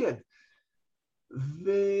היה מתפקד.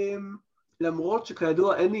 ולמרות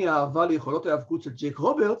שכידוע אין לי אהבה ליכולות ההיאבקות של ג'ייק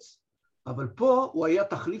רוברטס, אבל פה הוא היה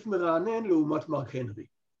תחליף מרענן לעומת מרק הנרי.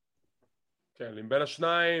 כן, עם בין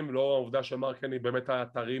השניים, לא העובדה שמרק הנרי באמת היה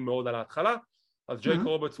טרי מאוד על ההתחלה, אז ג'ייק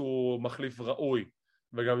רוברטס הוא מחליף ראוי.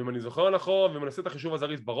 וגם אם אני זוכר נכון, ומנסה את החישוב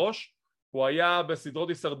הזריז בראש, הוא היה בסדרות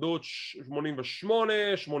הישרדות 88,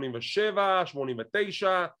 87,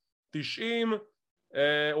 89, 90,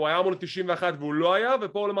 הוא היה אמור 91 והוא לא היה,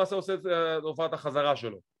 ופה הוא למעשה עושה את הופעת החזרה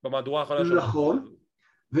שלו, במהדורה האחרונה שלו. נכון.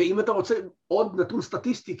 ואם אתה רוצה עוד נתון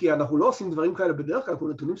סטטיסטי, כי אנחנו לא עושים דברים כאלה בדרך כלל, אנחנו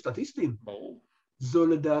נתונים סטטיסטיים. ברור. זו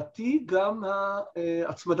לדעתי גם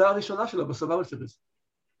ההצמדה הראשונה שלה בסבבה סיריס.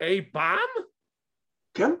 אי פעם?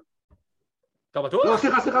 כן. אתה בטוח? לא,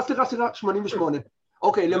 סליחה, 88.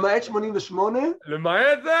 אוקיי, למעט 88.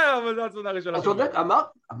 למעט זה, אבל זו הצמדה הראשונה. אתה צודק,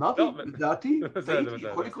 אמרתי, לדעתי,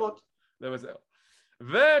 יכול לקרות. זה בסדר.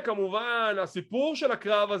 וכמובן, הסיפור של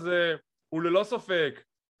הקרב הזה הוא ללא ספק,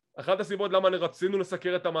 אחת הסיבות למה רצינו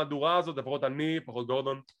לסקר את המהדורה הזאת, לפחות אני, פחות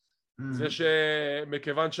גורדון, זה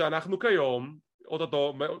שמכיוון שאנחנו כיום,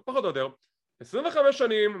 פחות או יותר, 25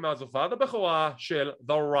 שנים מאז הופעת הבכורה של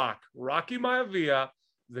The Rock, רוקי מהביאה,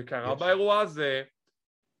 זה קרה באירוע הזה,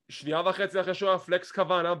 שנייה וחצי אחרי שהוא היה פלקס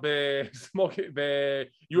קוואנה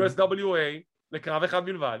ב-USWA, לקרב אחד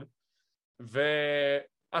בלבד,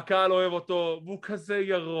 והקהל אוהב אותו, והוא כזה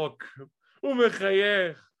ירוק, הוא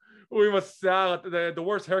מחייך, הוא עם השיער, the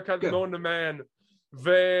worst haircut known to man,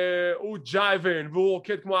 והוא ג'ייבן, והוא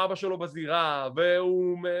רוקד כמו אבא שלו בזירה,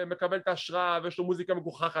 והוא מקבל את ההשראה, ויש לו מוזיקה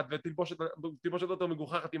מגוחכת, ותלבושת אותו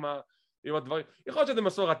מגוחכת עם הדברים. יכול להיות שזה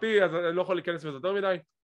מסורתי, אז אני לא יכול להיכנס בזה יותר מדי.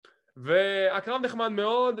 והקרב נחמד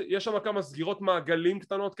מאוד, יש שם כמה סגירות מעגלים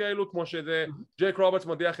קטנות כאלו, כמו שזה ג'ייק רוברטס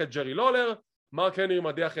מדיח את ג'רי לולר, מרק הנרי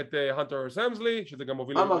מדיח את הנטר סמסלי, שזה גם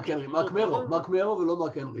מוביל... מרק הנרי? מרק מרו ולא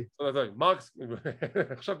מרק הנרי.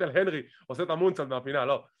 חשבתי על הנרי, עושה את המונצל מהפינה,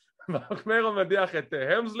 לא. מרק מרו מדיח את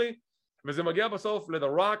המסלי, וזה מגיע בסוף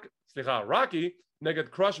רוקי נגד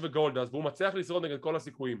קראש וגולדס, והוא מצליח לשרוד נגד כל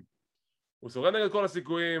הסיכויים. הוא שורד נגד כל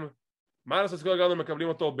הסיכויים, מה לעשות סיכוי גרדון מקבלים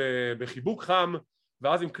אותו בחיבוק חם,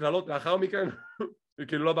 ואז עם קללות לאחר מכן,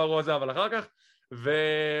 כאילו לא ברור זה, אבל אחר כך,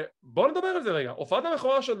 ובואו נדבר על זה רגע. הופעת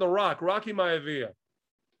המכורה של רוקי מהביאה.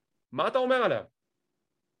 מה אתה אומר עליה?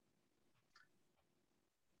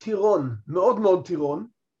 טירון, מאוד מאוד טירון,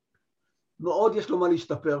 מאוד יש לו מה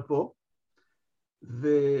להשתפר פה,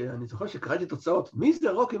 ואני זוכר שקראתי תוצאות, מי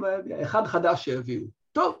זה רוקי מהביאה? אחד חדש שהביאו.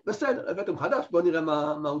 טוב, בסדר, הבאתם חדש, בואו נראה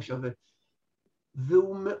מה הוא שווה.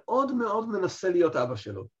 והוא מאוד מאוד מנסה להיות אבא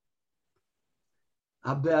שלו.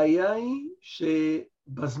 הבעיה היא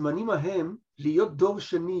שבזמנים ההם, להיות דור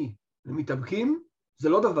שני למתאבקים, זה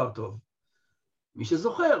לא דבר טוב. מי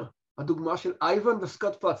שזוכר, הדוגמה של אייבן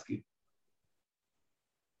וסקוט פצקי.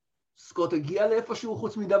 סקוט הגיע לאיפשהו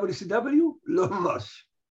חוץ מ-WCW? לא ממש.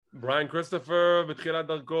 בריין כריסטופר בתחילת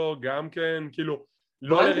דרכו גם כן, כאילו,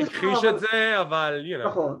 לא להכחיש את זה, אבל, you know.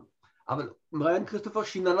 נכון, אבל בריין כריסטופר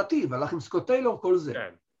שינה נתיב, הלך עם סקוט טיילור, כל זה.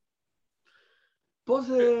 כן. פה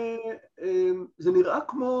זה נראה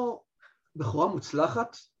כמו בחורה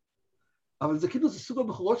מוצלחת, אבל זה כאילו זה סוג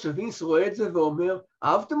הבחורות שווינס רואה את זה ואומר,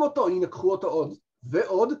 אהבתם אותו, הנה קחו אותו עוד,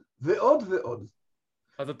 ועוד, ועוד, ועוד.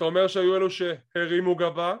 אז אתה אומר שהיו אלו שהרימו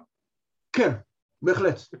גבה? כן,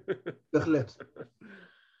 בהחלט, בהחלט.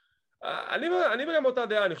 אני גם אותה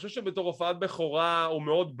דעה, אני חושב שבתור הופעת בכורה הוא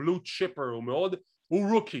מאוד בלו צ'יפר,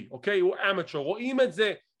 הוא רוקי, אוקיי? הוא אמצ'ור, רואים את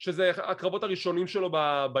זה שזה הקרבות הראשונים שלו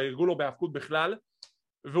בארגון או בהפקות בכלל,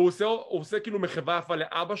 והוא עושה כאילו מחווה יפה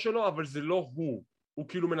לאבא שלו, אבל זה לא הוא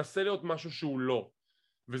כאילו מנסה להיות משהו שהוא לא,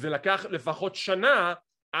 וזה לקח לפחות שנה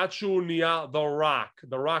עד שהוא נהיה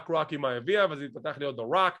The Rock רוקי מהביאה, וזה התפתח להיות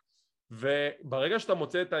The Rock, וברגע שאתה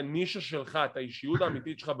מוצא את הנישה שלך, את האישיות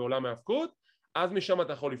האמיתית שלך בעולם ההפקות, אז משם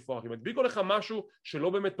אתה יכול לפרוח. אם הדביקו לך משהו שלא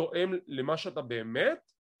באמת תואם למה שאתה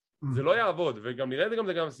באמת, זה לא יעבוד, וגם נראה את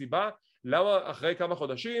זה גם הסיבה למה אחרי כמה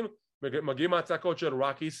חודשים מגיעים הצעקות של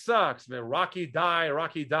רוקי סאקס ורוקי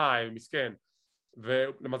די, מסכן,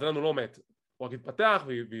 ולמזלנו לא מת, הוא רק התפתח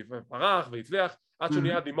ופרח והצליח עד שהוא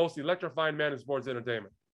נהיה the most electrifying man in sports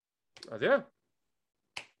entertainment. אז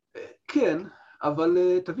כן, אבל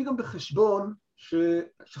תביא גם בחשבון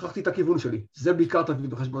ששכחתי את הכיוון שלי, זה בעיקר תביא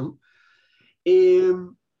בחשבון.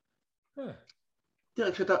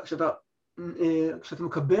 תראה, כשאתה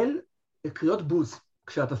מקבל קריאות בוז,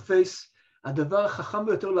 כשאתה פייס, הדבר החכם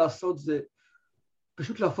ביותר לעשות זה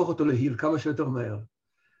פשוט להפוך אותו להיל כמה שיותר מהר.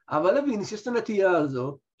 אבל לווינס יש את הנטייה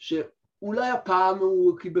הזו, שאולי הפעם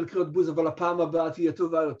הוא קיבל קריאות בוז, אבל הפעם הבאה תהיה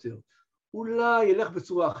טובה יותר. אולי ילך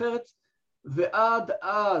בצורה אחרת, ועד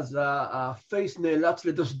אז הפייס נאלץ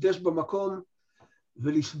לדשדש במקום,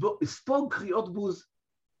 ולספוג קריאות בוז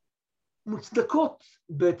מוצדקות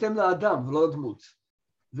בהתאם לאדם ולא לדמות.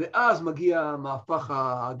 ואז מגיע המהפך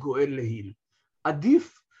הגואל להיל.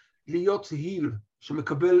 עדיף להיות היל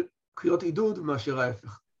שמקבל קריאות עידוד מאשר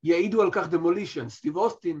ההפך. יעידו על כך דמולישן, סטיב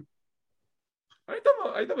אוסטין.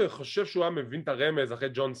 היית חושב שהוא היה מבין את הרמז אחרי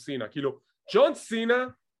ג'ון סינה. כאילו, ג'ון סינה,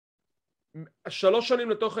 3 שנים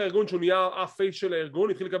לתוך הארגון, שהוא נהיה הפייס של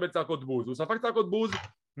הארגון, התחיל לקבל צעקות בוז. הוא ספק צעקות בוז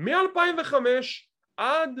מ-2005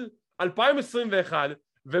 עד 2021,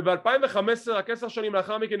 וב-2015, רק 10 שנים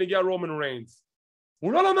לאחר מכן, הגיע רומן ריינס.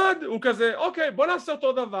 הוא לא למד, הוא כזה, אוקיי, בוא נעשה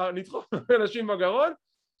אותו דבר, נדחוף אנשים בגרון,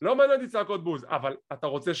 לא מעניין אותי צעקות בוז, אבל אתה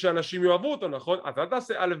רוצה שאנשים יאהבו אותו, נכון? אתה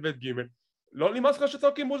תעשה א' ב' ג', לא נמאס לך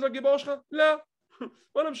שצעקים בוז לגיבור שלך? לא.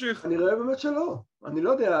 בוא נמשיך. אני רואה באמת שלא, אני לא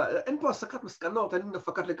יודע, אין פה הסקת מסקנות, אין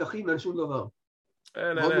הפקת לקחים, אין שום דבר.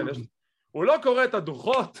 אין, הוא לא קורא את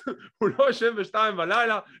הדוחות, הוא לא יושב ב2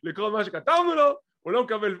 בלילה לקרוא מה שכתבנו לו, הוא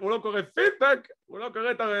לא קורא פידבק, הוא לא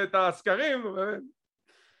קורא את הסקרים.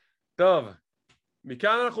 טוב,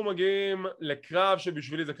 מכאן אנחנו מגיעים לקרב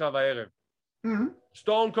שבשבילי זה קרב הערב.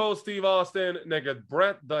 סטון קולד סטיב אוסטין נגד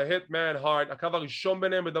ברט דה היטמן הארט, הקרב הראשון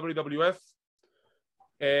ביניהם ב-WWF.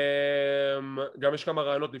 גם יש כמה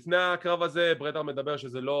רעיונות לפני הקרב הזה, ברט מדבר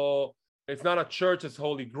שזה לא, it's not a church, it's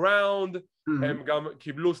holy ground. הם גם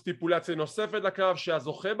קיבלו סטיפולציה נוספת לקרב,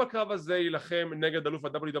 שהזוכה בקרב הזה ילחם נגד אלוף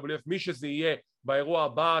ה-WWF, מי שזה יהיה באירוע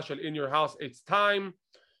הבא של In Your House It's Time.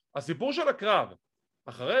 הסיפור של הקרב,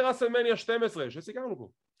 אחרי רסלמניה 12 שסיכרנו פה,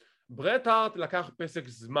 ברט הארט לקח פסק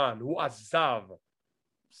זמן, הוא עזב,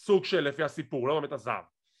 סוג של לפי הסיפור, לא באמת עזב,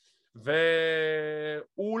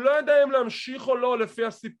 והוא לא יודע אם להמשיך או לא לפי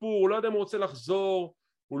הסיפור, הוא לא יודע אם הוא רוצה לחזור,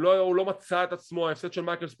 הוא לא מצא את עצמו, ההפסד של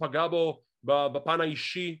מייקלס פגע בו בפן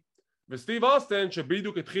האישי, וסטיב אוסטין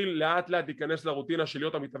שבדיוק התחיל לאט לאט להיכנס לרוטינה של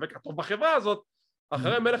להיות המתאבק הטוב בחברה הזאת,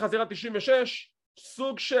 אחרי מלך הזירה 96,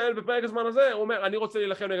 סוג של בפרק הזמן הזה, הוא אומר אני רוצה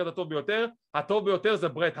להילחם נגד הטוב ביותר זה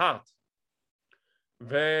ברט הארט.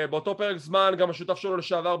 ובאותו פרק זמן גם השותף שלו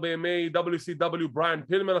לשעבר בימי WCW בריאן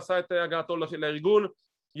פילמן עשה את הגעתו לארגון,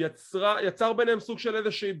 יצר ביניהם סוג של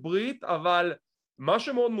איזושהי ברית, אבל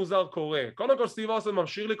משהו מאוד מוזר קורה. קודם כל סטיב אוסטין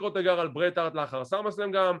ממשיך לקרוא תיגר על ברט הארט לאחר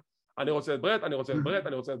סאמרסלאם גם, אני רוצה את ברט, אני רוצה את ברט,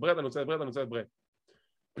 אני רוצה את ברט, אני רוצה את ברט, אני רוצה את ברט.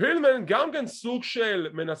 פילמן גם כן סוג של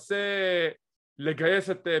מנסה לגייס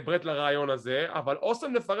את ברט לרעיון הזה, אבל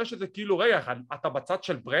אוסטין מפרש את זה כאילו, רגע, אתה בצד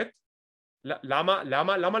של ברט?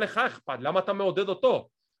 למה לך אכפת? למה אתה מעודד אותו?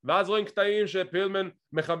 ואז רואים קטעים שפילמן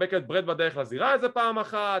מחבק את ברט בדרך לזירה איזה פעם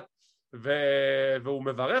אחת, והוא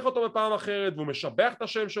מברך אותו בפעם אחרת, והוא משבח את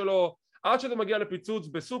השם שלו, עד שזה מגיע לפיצוץ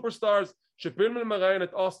בסופרסטארס, שפילמן מראיין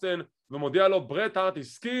את אוסטין ומודיע לו ברט הארט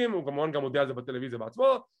הסכים, הוא כמובן גם מודיע על זה בטלוויזיה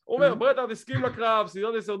בעצמו, הוא אומר ברט הארט הסכים לקרב,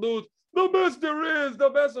 סדרת ההישרדות, the best there is,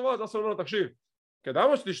 the best of us, אוסטין אומר לו תקשיב, כדאי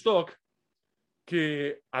מה שתשתוק, כי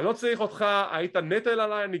אני לא צריך אותך, היית נטל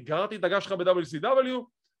עליי, אני גררתי את הגש שלך ב-WCW,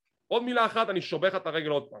 עוד מילה אחת, אני שובר את הרגל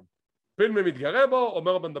עוד פעם. פילמן מתגרה בו,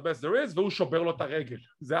 אומר לו the best there is, והוא שובר לו את הרגל.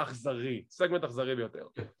 זה אכזרי, סגמנט אכזרי ביותר.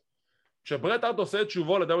 כשברט הארט עושה את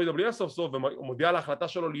שובו ל-WWE סוף סוף, והוא מודיע על ההחלטה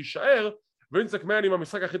שלו להישאר, וינס מקמן עם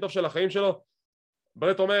המשחק הכי טוב של החיים שלו,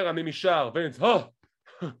 ברט אומר, אני נשאר, וינס,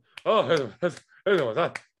 איזה מזל,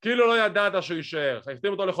 כאילו לא ידעת שהוא יישאר,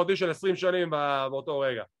 החתים אותו לחודש של 20 שנים באותו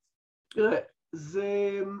רגע. תראה,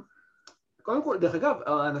 זה... קודם כל, דרך אגב,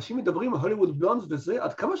 האנשים מדברים על הוליווד בלונדס וזה,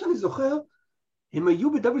 עד כמה שאני זוכר, הם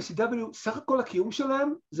היו ב-WCW, סך הכל הקיום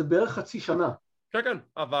שלהם זה בערך חצי שנה. כן, כן,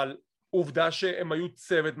 אבל עובדה שהם היו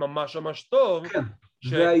צוות ממש ממש טוב, כן,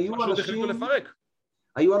 שפשוט החליטו לפרק.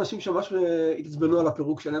 היו אנשים שממש התעצבנו על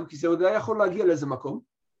הפירוק שלהם, כי זה עוד היה יכול להגיע לאיזה מקום,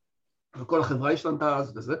 וכל החברה השתנתה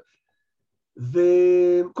אז וזה,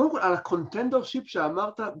 וקודם כל על הקונטנדרשיפ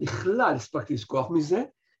שאמרת, בכלל הספקתי לשכוח מזה,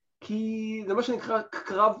 כי זה מה שנקרא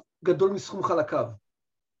קרב גדול מסכום חלקיו.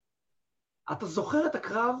 אתה זוכר את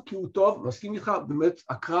הקרב כי הוא טוב, מסכים איתך, באמת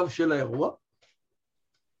הקרב של האירוע,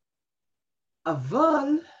 אבל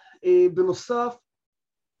בנוסף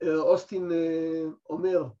אוסטין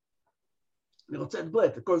אומר, אני רוצה את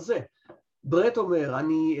ברט, כל זה. ברט אומר,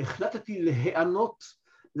 אני החלטתי להיענות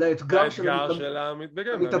לאתגר של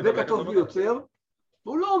המתאבק הטוב ביותר,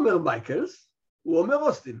 והוא לא אומר מייקלס, הוא אומר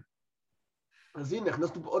אוסטין. אז הנה,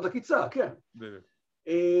 הכנסנו עוד עקיצה, כן.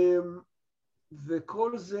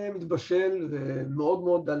 וכל זה מתבשל ומאוד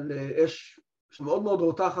מאוד על אש, שמאוד מאוד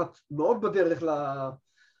רותחת, מאוד בדרך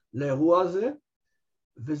לאירוע הזה,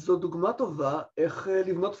 וזו דוגמה טובה איך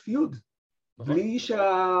לבנות פיוד, בלי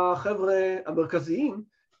שהחבר'ה המרכזיים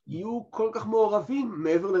יהיו כל כך מעורבים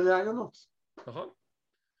מעבר לרעיונות. נכון.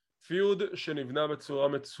 פיוד שנבנה בצורה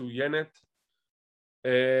מצוינת,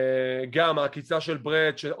 גם העקיצה של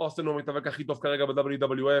ברט, שאוסטין הוא מתאבק הכי טוב כרגע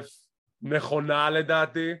ב-WWF, נכונה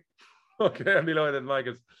לדעתי, אוקיי, אני לא יודע את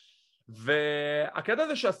מייקלס. והקטע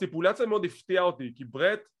הזה שהסטיפולציה מאוד הפתיעה אותי, כי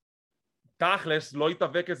ברט תכלס לא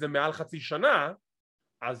יתאבק איזה מעל חצי שנה,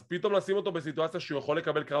 אז פתאום לשים אותו בסיטואציה שהוא יכול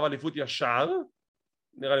לקבל קרב אליפות ישר,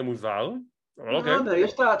 נראה לי מוזר, אבל אוקיי.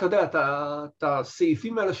 יש אתה יודע, את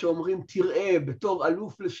הסעיפים האלה שאומרים, תראה, בתור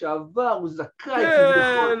אלוף לשעבר, הוא זכאי,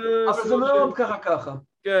 אבל זה מאוד ככה.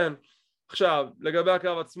 כן, עכשיו, לגבי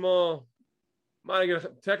הקרב עצמו, מה אני אגיד לכם,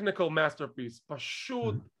 technical masterpiece,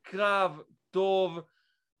 פשוט קרב טוב,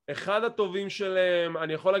 אחד הטובים שלהם,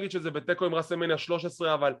 אני יכול להגיד שזה בתיקו עם רסלמניה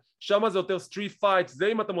 13, אבל שם זה יותר street fight, זה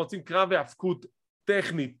אם אתם רוצים קרב והפקות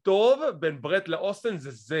טכנית טוב, בין ברט לאוסטין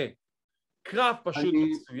זה. קרב פשוט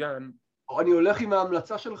מצוין. אני הולך עם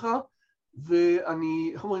ההמלצה שלך,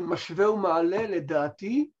 ואני, איך אומרים, משווה ומעלה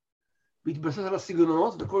לדעתי, בהתבסס על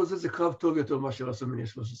הסגנונות, וכל זה קרב טוב יותר מאשר רסלמניה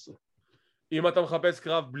 13. אם אתה מחפש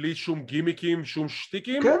קרב בלי שום גימיקים, שום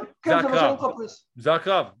שטיקים, זה הקרב. זה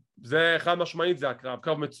הקרב. זה חד משמעית, זה הקרב.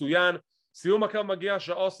 קרב מצוין. סיום הקרב מגיע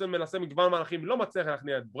שאוסטין מנסה מגוון מהלכים, לא מצליח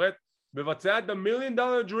להכניע את ברט, מבצע את $1 Million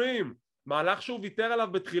Dream, מהלך שהוא ויתר עליו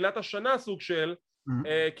בתחילת השנה סוג של,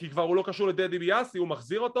 כי כבר הוא לא קשור לדדי ביאסי, הוא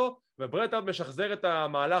מחזיר אותו, וברט הארט משחזר את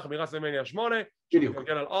המהלך מרסלמניה 8,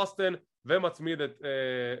 מתגלגל על אוסטין, ומצמיד את,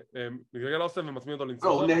 מתגלגל אוסטין ומצמיד אותו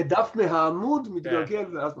לנצור. הוא נהדף מהעמוד,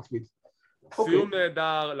 מתגלגל ואז מצמיד. סיום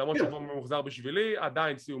נהדר, למרות שהוא מוחזר בשבילי,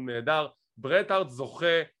 עדיין סיום נהדר. ברט הארט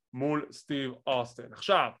זוכה מול סטיב אוסטין.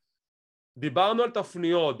 עכשיו, דיברנו על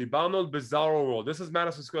תפניות, דיברנו על בזירה וורלד, this is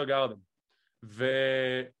Madison Square Garden,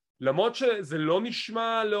 ולמרות שזה לא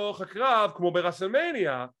נשמע לאורך הקרב, כמו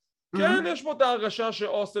ברסלמניה, כן יש פה את ההרגשה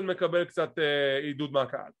שאוסטין מקבל קצת עידוד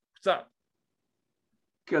מהקהל, קצת.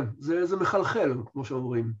 כן, זה מחלחל, כמו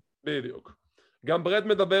שאומרים. בדיוק. גם ברט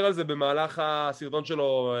מדבר על זה במהלך הסרטון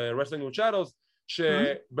שלו, Wrestling with Shadows,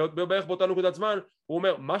 שבערך באותה נקודת זמן, הוא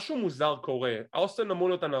אומר, משהו מוזר קורה, אוסטין אמור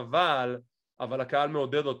להיות הנבל, אבל הקהל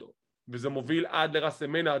מעודד אותו, וזה מוביל עד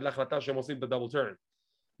לרסלמניה, עד להחלטה שהם עושים את הדאבל טרן.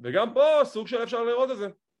 וגם פה סוג של אפשר לראות את זה.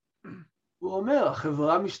 הוא אומר,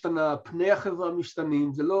 החברה משתנה, פני החברה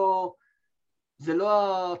משתנים, זה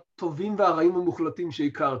לא הטובים והרעים המוחלטים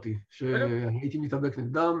שהכרתי, שהייתי מתאבק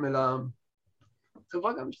נגדם, אלא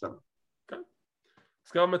חברה גם משתנה. כן.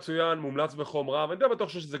 סקרם מצוין, מומלץ בחום רב, אני די בטוח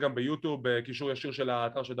שזה גם ביוטיוב, בקישור ישיר של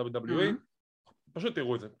האתר של WWE, פשוט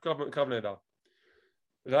תראו את זה, קרב נהדר.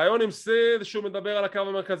 רעיון עם סיד, שהוא מדבר על הקרב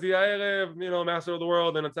המרכזי הערב, Master of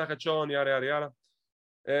the World, ננצח את שון, יאללה יאללה יאללה.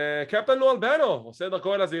 קפטן לואל ואנו, עושה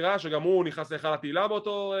דרכו אל הזירה, שגם הוא נכנס להיכל התהילה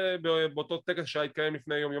באותו טקס שהתקיים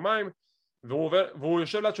לפני יום-יומיים, והוא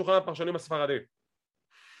יושב ליד שולחן הפרשנים הספרדי.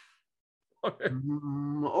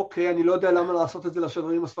 אוקיי, אני לא יודע למה לעשות את זה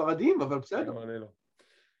לשדרנים הספרדיים, אבל בסדר.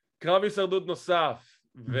 קרב הישרדות נוסף,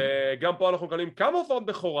 וגם פה אנחנו מקבלים כמה הופעות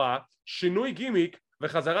בכורה, שינוי גימיק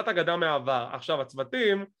וחזרת אגדה מהעבר. עכשיו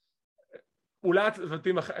הצוותים, אולי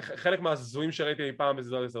הצוותים חלק מהזויים שראיתי אי פעם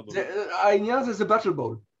בסדרת הישרדות. העניין הזה זה באטל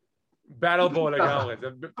בול. באטל בול לגמרי,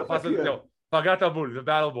 פגעת בול, זה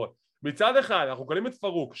באטל בול. מצד אחד אנחנו מקבלים את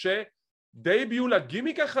פרוק שדייביו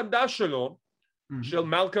לגימיק החדש שלו, של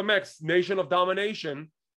מלקום אקס, Nation of Domination,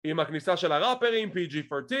 עם הכניסה של הראפרים,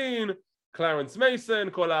 PG-13, קלרנס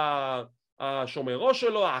מייסון, כל השומר ראש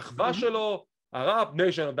שלו, האחווה שלו, הראפ,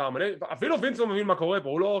 Nation of Domination, אפילו וינס לא מבין מה קורה פה,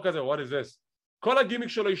 הוא לא כזה, what is this? כל הגימיק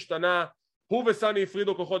שלו השתנה, הוא וסני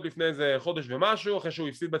הפרידו כוחות לפני איזה חודש ומשהו, אחרי שהוא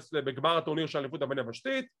הפסיד בגמר הטורניר של אליפות הבין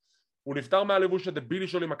יבשתית, הוא נפטר מהלבוש הדבילי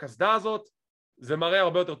שלו עם הקסדה הזאת, זה מראה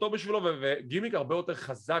הרבה יותר טוב בשבילו, וגימיק הרבה יותר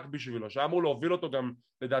חזק בשבילו, שאמור להוביל אותו גם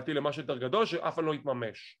לדעתי למשהו יותר גדול, שאף פעם לא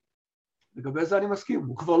יתממש. לגבי זה אני מסכים,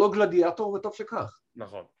 הוא כבר לא גלדיאטור וטוב שכך.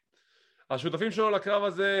 נכון. השותפים שלו לקרב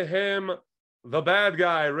הזה הם The Bad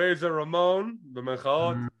Guy, רייזר רמון,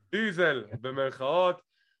 במרכאות, דיזל, במרכאות,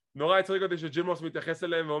 נורא הצחיק אותי שג'ימוס מתייחס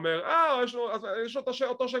אליהם ואומר, יש לו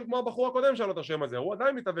אותו שם כמו הבחור הקודם שהיה לו את השם הזה, הוא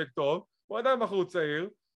עדיין מתאבק טוב, הוא עדיין בחור צעיר,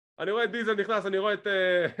 אני רואה את דיזל נכנס, אני רואה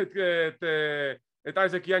את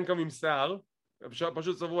אייזק ינקם עם שיער,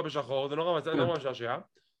 פשוט צבוע בשחור, זה נורא משעשע,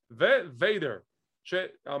 וויידר,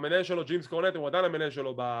 שהמנהל שלו ג'יימס קורנט, הוא עדיין המנהל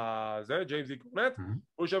שלו בזה, ג'יימס זי קורנט,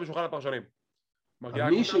 הוא יושב בשולחן הפרשנים.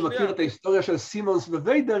 מי שמכיר את ההיסטוריה של סימונס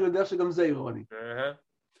וויידר יודע שגם זה אירוני.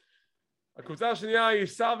 הקבוצה השנייה היא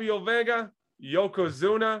סאביו וגה,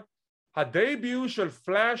 יוקוזונה, הדייביוט של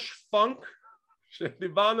פלאש פאנק,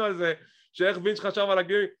 שדיברנו על זה, שאיך וינץ' חשב על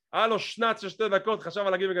הגימיק, היה לו שנץ של 2 דקות, חשב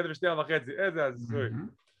על הגימיק הזה ב2.5, איזה הזוי.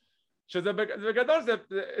 שזה בגדול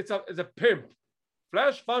זה פימפ,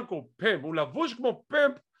 פלאש פאנק הוא פימפ, הוא לבוש כמו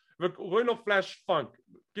פימפ, ורואים לו פלאש פאנק.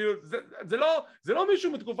 כאילו, זה לא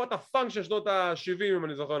מישהו מתקופת הפאנק של שנות ה-70, אם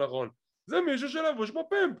אני זוכר נכון, זה מישהו שלבוש כמו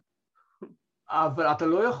פימפ. אבל אתה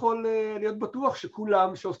לא יכול להיות בטוח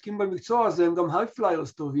שכולם שעוסקים במקצוע הזה הם גם היי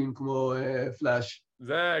פליירס טובים כמו פלאש.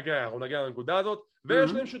 זה, כן, אנחנו נגיע לנקודה הזאת.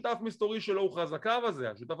 ויש להם שותף מסתורי שלא הוכרז לקרב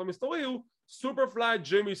הזה, השותף המסתורי הוא סופרפליי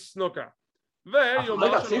ג'ימי סנוקה.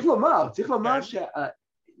 רגע, צריך לומר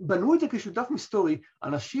שבנו את זה כשותף מסתורי,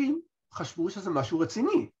 אנשים חשבו שזה משהו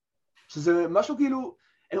רציני, שזה משהו כאילו,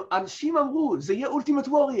 אנשים אמרו, זה יהיה אולטימט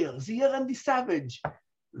וורייר, זה יהיה רנדי סאביג'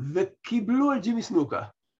 וקיבלו את ג'ימי סנוקה.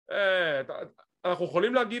 אנחנו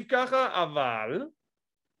יכולים להגיב ככה, אבל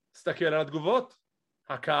תסתכל על התגובות,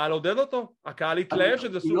 הקהל עודד אותו, הקהל התלהב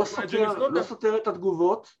שזה סופרפליי ג'ימי סנוקה. לא סותר את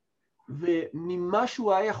התגובות, וממה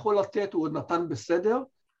שהוא היה יכול לתת הוא עוד נתן בסדר.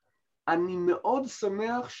 אני מאוד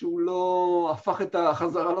שמח שהוא לא הפך את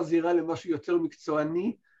החזרה לזירה למשהו יותר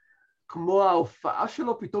מקצועני, כמו ההופעה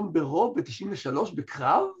שלו פתאום ברוב ב-93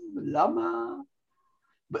 בקרב. למה?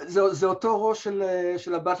 זה אותו ראש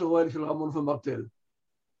של הבטל רויאל של רמון ומרטל.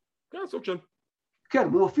 כן, סוג של. כן,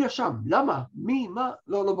 הוא מופיע שם. למה? מי? מה?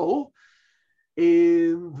 לא ברור.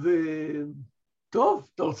 וטוב,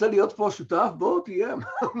 אתה רוצה להיות פה שותף? בוא תהיה,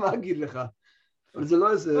 מה אגיד לך? אבל זה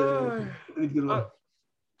לא איזה...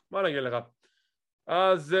 מה נגיד לך?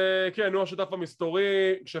 אז כן, הוא השותף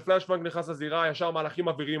המסתורי, כשפלאשפאנק נכנס לזירה, ישר מהלכים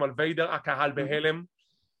אוויריים על ויידר, הקהל בהלם.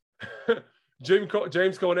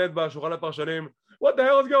 ג'יימס קורנט בשולחן הפרשנים, What the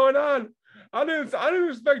hell is going on? I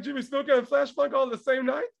didn't expect Jimmy Snuka and Flashpunk all the same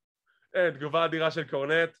night. תגובה אדירה של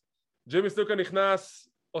קורנט. ג'ימי סנוקה נכנס,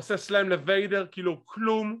 עושה סלאם לוויידר, כאילו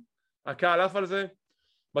כלום, הקהל עף על זה.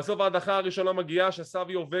 בסוף ההדחה הראשונה מגיעה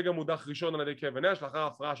שסאביו וגה מודח ראשון על ידי קווין נש, לאחר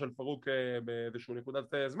הפרעה של פרוק באיזשהו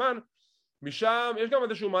נקודת זמן. משם יש גם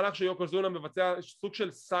איזשהו מהלך שיוקוזונה מבצע סוג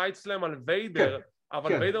של סייד סלאם על ויידר,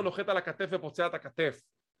 אבל ויידר נוחת על הכתף ופוצע את הכתף,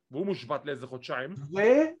 והוא מושבת לאיזה חודשיים.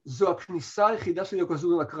 וזו הכניסה היחידה של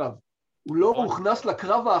יוקוזונה לקרב. הוא לא הוכנס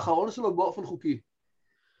לקרב האחרון שלו באופן חוקי.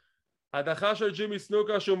 הדחה של ג'ימי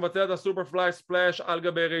סנוקה שהוא מבצע את הסופרפליי ספלאש על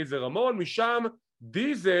גבי רייזר רמון, משם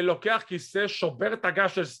דיזל לוקח כיסא, שובר את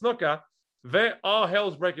הגש של סנוקה, ו-all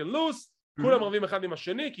hell's breaking loose, כולם רבים אחד עם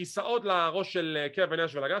השני, כיסאות לראש של קווין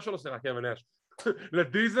נש ולגש שלו, סליחה, קווין נש,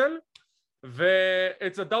 לדיזל,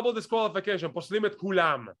 ו-it's a double disqualification, פוסלים את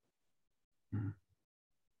כולם.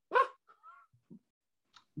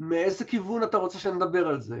 מאיזה כיוון אתה רוצה שנדבר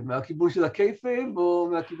על זה? מהכיוון של הקייפייב או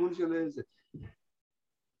מהכיוון של זה?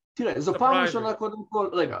 תראה, זו פעם ראשונה קודם כל,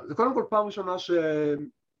 זה קודם כל פעם ראשונה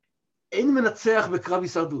שאין מנצח בקרב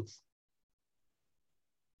הישרדות.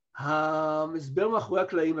 המסבר מאחורי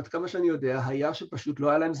הקלעים, עד כמה שאני יודע, היה שפשוט לא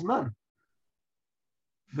היה להם זמן.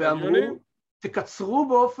 ואמרו, תקצרו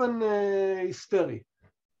באופן היסטרי.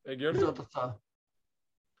 הגיוני. זאת התוצאה.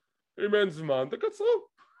 אם אין זמן, תקצרו.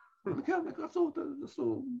 כן, תקצרו,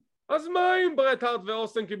 תעשו. אז מה אם ברט הארט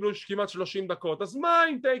ואוסטן קיבלו כמעט 30 דקות? אז מה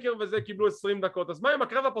אם טייקר וזה קיבלו 20 דקות? אז מה אם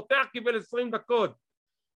הקרב הפותח קיבל 20 דקות?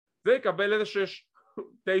 זה יקבל איזה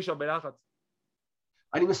 9 בלחץ.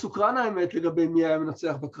 אני מסוקרן האמת לגבי מי היה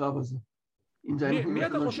מנצח בקרב הזה. מי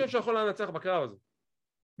אתה חושב שיכול לנצח בקרב הזה?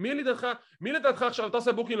 מי לדעתך עכשיו, אתה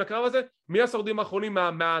עושה בוקינג לקרב הזה? מי השורדים האחרונים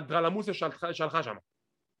מהדרלמוסיה שהלכה שם?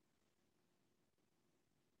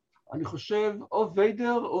 אני חושב או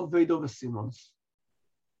ויידר וסימונס.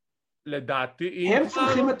 לדעתי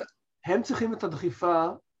הם צריכים את הדחיפה,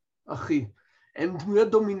 אחי. הם דמויות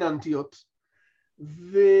דומיננטיות.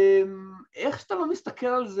 ואיך שאתה לא מסתכל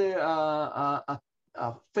על זה,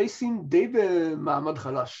 הפייסים די במעמד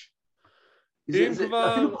חלש. זה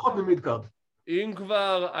אפילו פחות ממידקארד. אם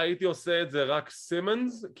כבר הייתי עושה את זה רק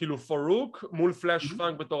סימונס, כאילו פרוק מול פלאש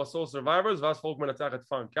פאנק בתור הסור סרווייברס, ואז פרוק מנצח את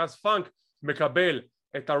פאנק. כי אז פאנק מקבל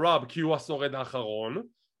את הרב כי הוא השורד האחרון,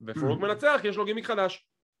 ופרוק מנצח כי יש לו גימיק חדש,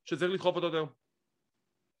 שצריך לדחוף אותו יותר.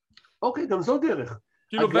 אוקיי, גם זו דרך.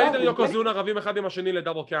 כאילו ויידר יוקוזונה רבים אחד עם השני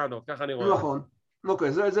לדאבל קאונט, ככה אני רואה. נכון.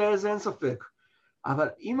 אוקיי, זה אין ספק. אבל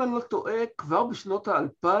אם אני לא טועה, כבר בשנות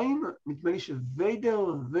ה-2000, נדמה לי שוויידר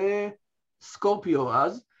וסקורפיו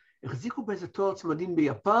אז, החזיקו באיזה תואר צמדים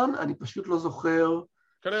ביפן, אני פשוט לא זוכר.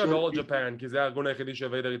 כנראה באול ג'פן, כי זה הארגון היחידי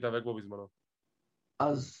שוויידר התאבק בו בזמנו.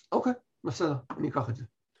 אז אוקיי, בסדר, אני אקח את זה.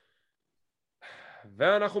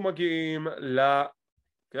 ואנחנו מגיעים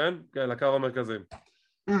לקרב המרכזי.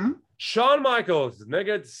 שון מייקלס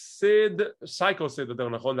נגד סייקו סיד, יותר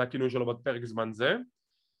נכון, זה הכינוי שלו בפרק זמן זה.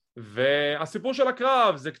 והסיפור של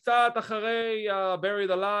הקרב זה קצת אחרי ה-Buried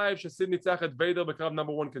Alive שסיד ניצח את ויידר בקרב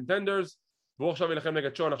נאמבר 1 Contenders, והוא עכשיו ילחם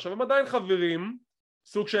נגד שון. עכשיו הם עדיין חברים,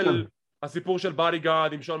 סוג של הסיפור של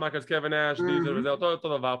בודיגארד עם שון מייקלס, קווין אש, דיזל וזה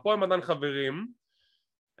אותו דבר. פה הם עדיין חברים.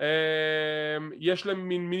 יש להם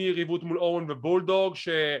מיני יריבות מול אורן ובולדוג,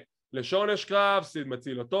 שלשון יש קרב, סיד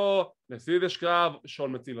מציל אותו, לסיד יש קרב,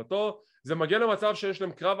 שון מציל אותו. זה מגיע למצב שיש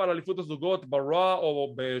להם קרב על אליפות הזוגות ברוע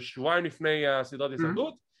או בשבועיים לפני סדרת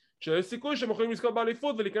הישרדות, שיש סיכוי שהם יכולים לזכות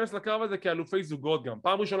באליפות ולהיכנס לקרב הזה כאלופי זוגות גם.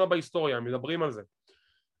 פעם ראשונה בהיסטוריה, הם מדברים על זה.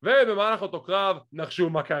 ובמהלך אותו קרב, נחשו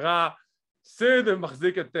מה קרה, סיד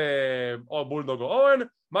מחזיק את בולדוג או אורן,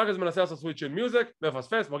 מייקלס מנסה לעשות סוויץ' של מיוזיק,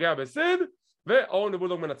 מפספס, מגיע בסיד, ואורן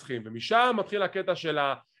ובולדוג מנצחים. ומשם מתחיל הקטע של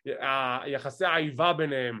היחסי האיבה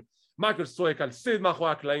ביניהם. מייקלס צועק על סיד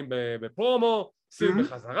מאחורי הקלעים בפרומו, סיד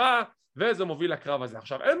בחזרה, וזה מוביל לקרב הזה.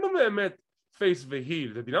 עכשיו, אין בו באמת פייס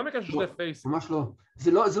והיל, זה דינמיקה של שני פייס. ממש לא.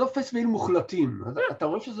 זה לא פייס והיל מוחלטים. אתה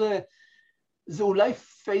רואה שזה אולי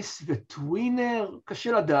פייס וטווינר,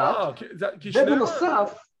 קשה לדעת.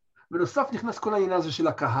 ובנוסף נכנס כל העניין הזה של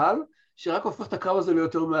הקהל, שרק הופך את הקרב הזה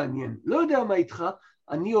ליותר מעניין. לא יודע מה איתך,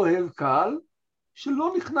 אני אוהב קהל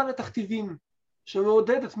שלא נכנע לתכתיבים,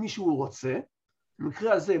 שמעודד את מי שהוא רוצה,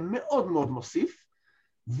 במקרה הזה מאוד מאוד מוסיף,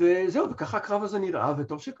 וזהו, וככה הקרב הזה נראה,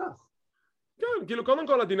 וטוב שכך. כן, כאילו קודם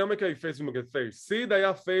כל הדינמיקה היא פייס ומגד פייס. סיד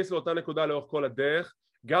היה פייס לאותה נקודה לאורך כל הדרך,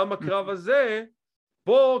 גם בקרב הזה,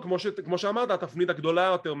 פה, כמו שאמרת, התפנית הגדולה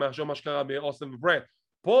יותר מאשר מה שקרה באוסטן וברט,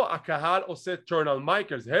 פה הקהל עושה turn on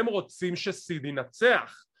מייקלס, הם רוצים שסיד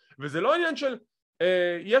ינצח, וזה לא עניין של,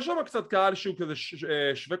 יש שם קצת קהל שהוא כזה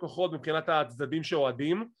שווה כוחות מבחינת הצדדים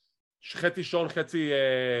שאוהדים, חצי שון חצי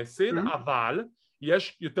סיד, אבל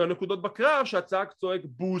יש יותר נקודות בקרב שהצעק צועק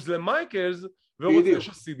בוז למייקלס והוא רוצה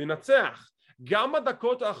שסיד ינצח. גם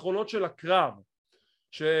בדקות האחרונות של הקרב,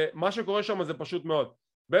 שמה שקורה שם זה פשוט מאוד,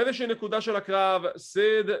 באיזושהי נקודה של הקרב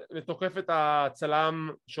סיד תוקף את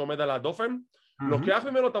הצלם שעומד על הדופן, לוקח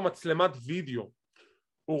ממנו את המצלמת וידאו,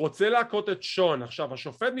 הוא רוצה להכות את שון. עכשיו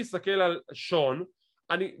השופט מסתכל על שון,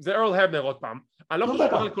 זה ארל הבנר עוד פעם,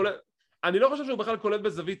 אני לא חושב שהוא בכלל קולט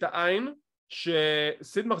בזווית העין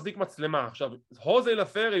שסיד מחזיק מצלמה. עכשיו הוזה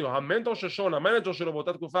לפריו, המנטור של שון, המנג'ר שלו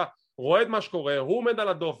באותה תקופה, רואה את מה שקורה, הוא עומד על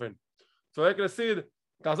הדופן, צועק לסיד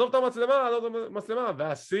תעזוב את המצלמה,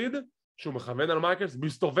 והסיד שהוא מכוון על מייקלס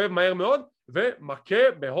מסתובב מהר מאוד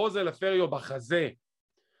ומכה בהוזה לפריו בחזה,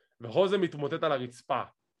 והוזה מתמוטט על הרצפה.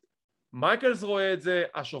 מייקלס רואה את זה,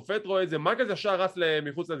 השופט רואה את זה, מייקלס ישר רץ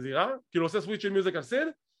מחוץ לזירה, כאילו עושה סוויץ' של מיוזיק על סיד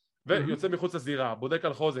ויוצא מחוץ לזירה, בודק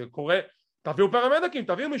על הוזה, קורא תביאו פרמדיקים,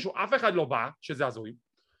 תביאו מישהו, אף אחד לא בא, שזה הזוי.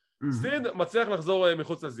 סיד מצליח לחזור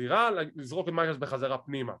מחוץ לזירה, לזרוק את מייקלס בחזרה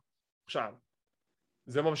פנימה. עכשיו,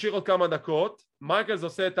 זה ממשיך עוד כמה דקות, מייקלס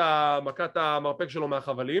עושה את מכת המרפק שלו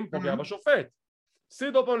מהחבלים, פוגע בשופט.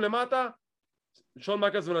 סיד עוד פעם למטה, שון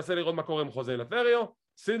מייקלס מנסה לראות מה קורה עם חוזה לפריו,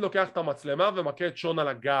 סיד לוקח את המצלמה ומכה את שון על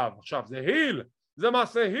הגב. עכשיו, זה היל, זה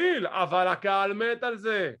מעשה היל, אבל הקהל מת על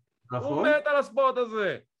זה. נכון. הוא מת על הספורט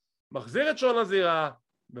הזה. מחזיר את שון לזירה,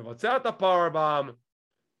 מבצע את הפאורבאם,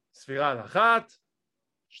 ספירה על 1,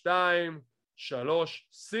 2, 3,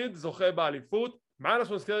 סיד זוכה באליפות,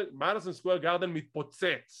 מאדיסון סקוור גארדן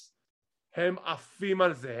מתפוצץ. הם עפים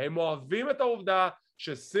על זה, הם אוהבים את העובדה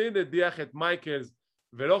שסיד הדיח את מייקלס,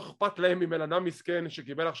 ולא אכפת להם מבן אדם מסכן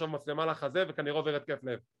שקיבל עכשיו מצלמה לחזה וכנראה עובר התקף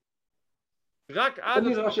לב. רק עד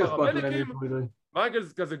הפרמדיקים,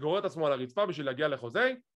 מייקלס כזה גורר את עצמו על הרצפה בשביל להגיע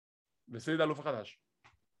לחוזה, וסיד אלוף החדש.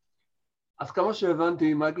 אז כמה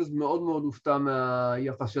שהבנתי, מייקלס מאוד מאוד הופתע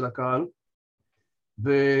מהיחס של הקהל,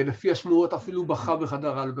 ולפי השמועות אפילו בכה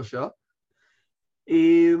בחדר ההלבשה.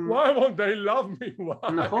 Why won't they love me?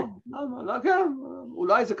 נכון, כן,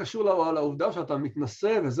 אולי זה קשור לעובדה שאתה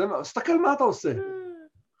מתנסה וזה, תסתכל מה אתה עושה.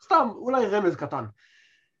 סתם, אולי רמז קטן.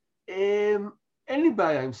 אין לי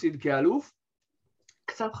בעיה עם סיד כאלוף,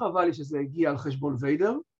 קצת חבל לי שזה הגיע על חשבון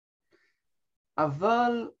ויידר,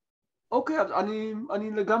 אבל אוקיי,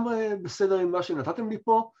 אני לגמרי בסדר עם מה שנתתם לי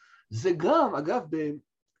פה. זה גם, אגב,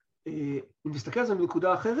 אם נסתכל על זה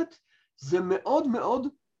מנקודה אחרת, זה מאוד מאוד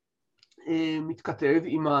מתכתב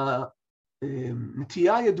עם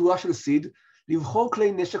הנטייה הידועה של סיד לבחור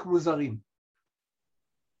כלי נשק מוזרים.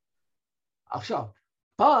 עכשיו,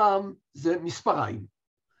 פעם זה מספריים.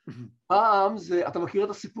 פעם זה, אתה מכיר את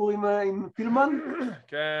הסיפור עם פילמן?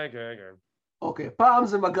 כן, כן, כן. אוקיי, פעם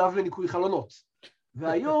זה מגב לניקוי חלונות.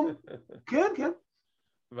 והיום, כן, כן.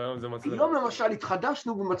 והיום זה מצלמה. היום למשל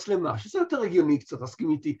התחדשנו במצלמה, שזה יותר הגיוני קצת, תסכים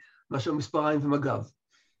איתי, מאשר מספריים ומגב.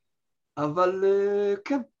 אבל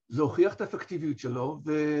כן, זה הוכיח את האפקטיביות שלו,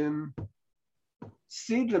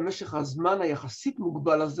 וסיד למשך הזמן היחסית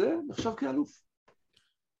מוגבל הזה, נחשב כאלוף.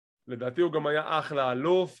 לדעתי הוא גם היה אחלה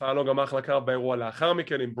אלוף, היה לו גם אחלה קרב באירוע לאחר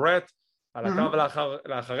מכן עם ברט, על הקרב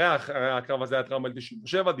לאחרי הקרב הזה היה טראמבל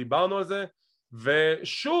 97, דיברנו על זה,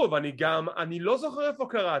 ושוב, אני לא זוכר איפה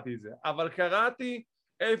קראתי את זה, אבל קראתי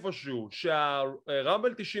איפשהו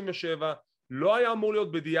שהרמבל 97 לא היה אמור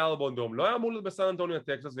להיות בדיארבונדום, לא היה אמור להיות בסן אנטוניו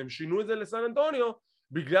טקסס, והם שינו את זה לסן אנטוניו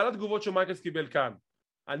בגלל התגובות שמייקלס קיבל כאן.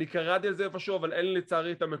 אני קראתי על זה איפשהו, אבל אין לי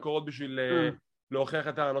לצערי את המקורות בשביל להוכיח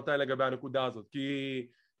את הענות האלה לגבי הנקודה הזאת, כי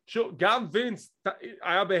שוב, גם וינס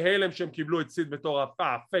היה בהלם שהם קיבלו את סיד בתור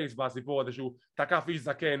הפייס בסיפור הזה שהוא תקף איש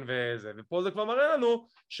זקן וזה, ופה זה כבר מראה לנו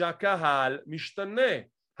שהקהל משתנה,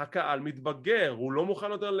 הקהל מתבגר, הוא לא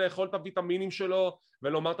מוכן יותר לאכול את הוויטמינים שלו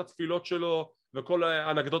ולומר את התפילות שלו וכל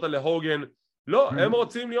האנקדוטה להוגן, לא, הם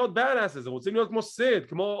רוצים להיות badass, הם רוצים להיות כמו סיד,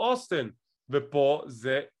 כמו אוסטן, ופה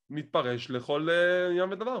זה מתפרש לכל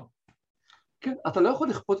עניין ודבר. כן, אתה לא יכול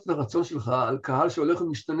לכפות את הרצון שלך על קהל שהולך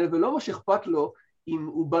ומשתנה ולא מה שאכפת לו אם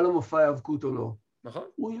הוא בא למופע האבקות או לא. נכון.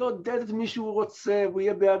 הוא יעודד את מי שהוא רוצה, והוא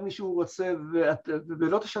יהיה בעד מי שהוא רוצה,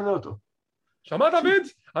 ולא תשנה אותו. שמעת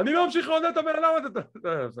ביץ? אני לא אמשיך לעודד את הבן אדם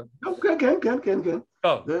הזה.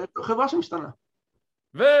 כן. זה חברה שמשתנה.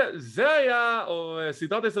 וזה היה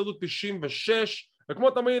סדרת ההישרדות 96,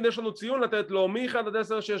 וכמו תמיד יש לנו ציון לתת לו מ-1 עד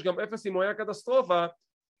 10 שיש גם 0 אם הוא היה קטסטרופה.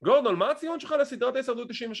 גורדון, מה הציון שלך לסדרת ההישרדות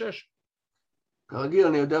 96? כרגיל,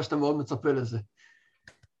 אני יודע שאתה מאוד מצפה לזה.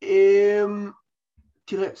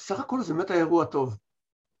 תראה, סך הכל זה באמת האירוע טוב,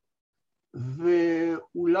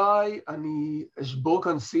 ואולי אני אשבור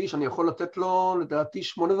כאן שיא שאני יכול לתת לו לדעתי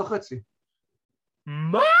 8.5.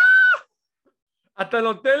 מה? אתה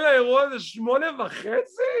נותן לאירוע הזה 8.5?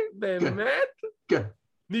 באמת? כן.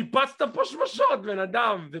 ניפצת פה שמשות, בן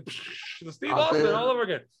אדם, זה סטיב אוסטן, all over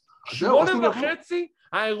again. 8.5?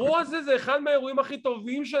 האירוע הזה זה אחד מהאירועים הכי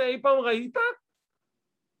טובים שאי פעם ראית?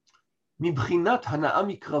 מבחינת הנאה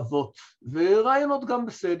מקרבות, ורעיונות גם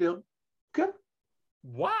בסדר, כן.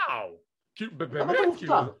 וואו, באמת,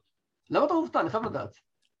 למה אתה מופתע? אני חייב לדעת.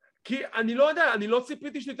 כי אני לא יודע, אני לא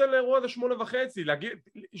ציפיתי שניתן לאירוע הזה 8.5, להגיד,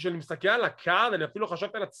 שאני מסתכל על הקארד, אני אפילו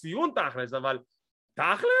חשבתי על הציון תכלס, אבל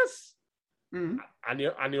תכלס?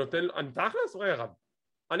 אני נותן, אני תכלס? רואה רב.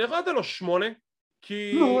 אני יכול לתת לו 8,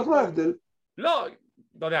 כי... נו, אז מה ההבדל? לא,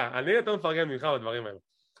 אתה יודע, אני יותר מפרגן ממך בדברים האלה.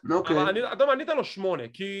 אוקיי. אבל אני אתן לו 8,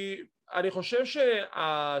 כי... אני חושב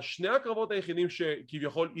שהשני הקרבות היחידים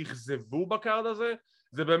שכביכול יחזבו בקארד הזה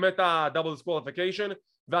זה באמת ה-double disqualification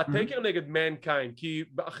והטייקר נגד mankind, כי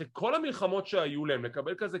אחרי כל המלחמות שהיו להם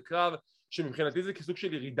לקבל כזה קרב שמבחינתי זה כסוג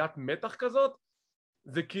של ירידת מתח כזאת,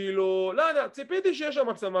 זה כאילו, לא יודע, ציפיתי שיש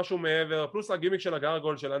שם קצת משהו מעבר, פלוס הגימיק של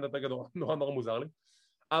הגרגול של אנדרטגר נורא מוזר לי,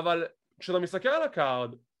 אבל כשאתה מסתכל על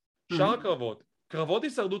הקארד, שאר הקרבות, קרבות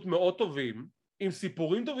הישרדות מאוד טובים, עם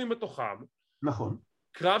סיפורים טובים בתוכם, נכון.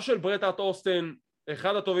 קרב של ברט הארט אוסטן,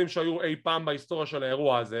 אחד הטובים שהיו אי פעם בהיסטוריה של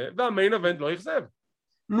האירוע הזה, והמיין אבנט לא יחזב.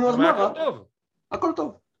 נו, אז מה? הכל טוב. הכל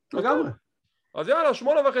טוב, לגמרי. אז יאללה,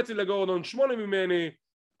 8.5 לגורדון, 8 ממני,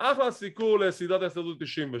 אחלה סיקור לסדרת ההישרדות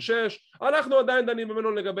 96, אנחנו עדיין דנים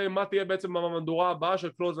ממנו לגבי מה תהיה בעצם המהדורה הבאה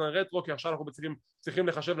של קלוזליין רטרו, כי עכשיו אנחנו צריכים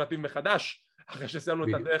לחשב נתיב מחדש, אחרי שסיימנו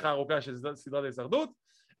את הדרך הארוכה של סדרת ההישרדות,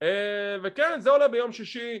 וכן, זה עולה ביום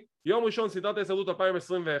שישי, יום ראשון סדרת ההישרדות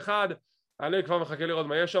 2021, אני כבר מחכה לראות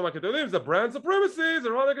מה יש שם, כי אתם יודעים, זה ברנד סופרימסי, זה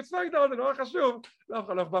לא נגד סמקדאון, זה נורא חשוב, לא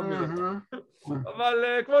אכפת מזה. אבל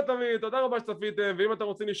כמו תמיד, תודה רבה שצפיתם, ואם אתם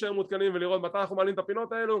רוצים להישאר מותקנים ולראות מתי אנחנו מעלים את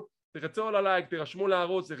הפינות האלו, תחצו על הלייק, תירשמו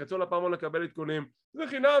לערוץ, תחצו לפעמון לקבל עדכונים, זה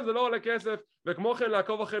חינם, זה לא עולה כסף, וכמו כן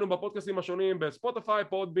לעקוב אחרינו בפודקאסטים השונים, בספוטיפיי,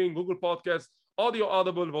 פודבין, גוגל פודקאסט, אודיו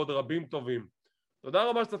אודיבל ועוד רבים טובים. תודה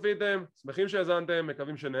רבה שצפיתם, שמחים שהאזנתם,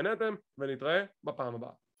 מקווים שנהנתם, ונתראה בפעם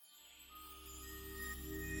הבאה.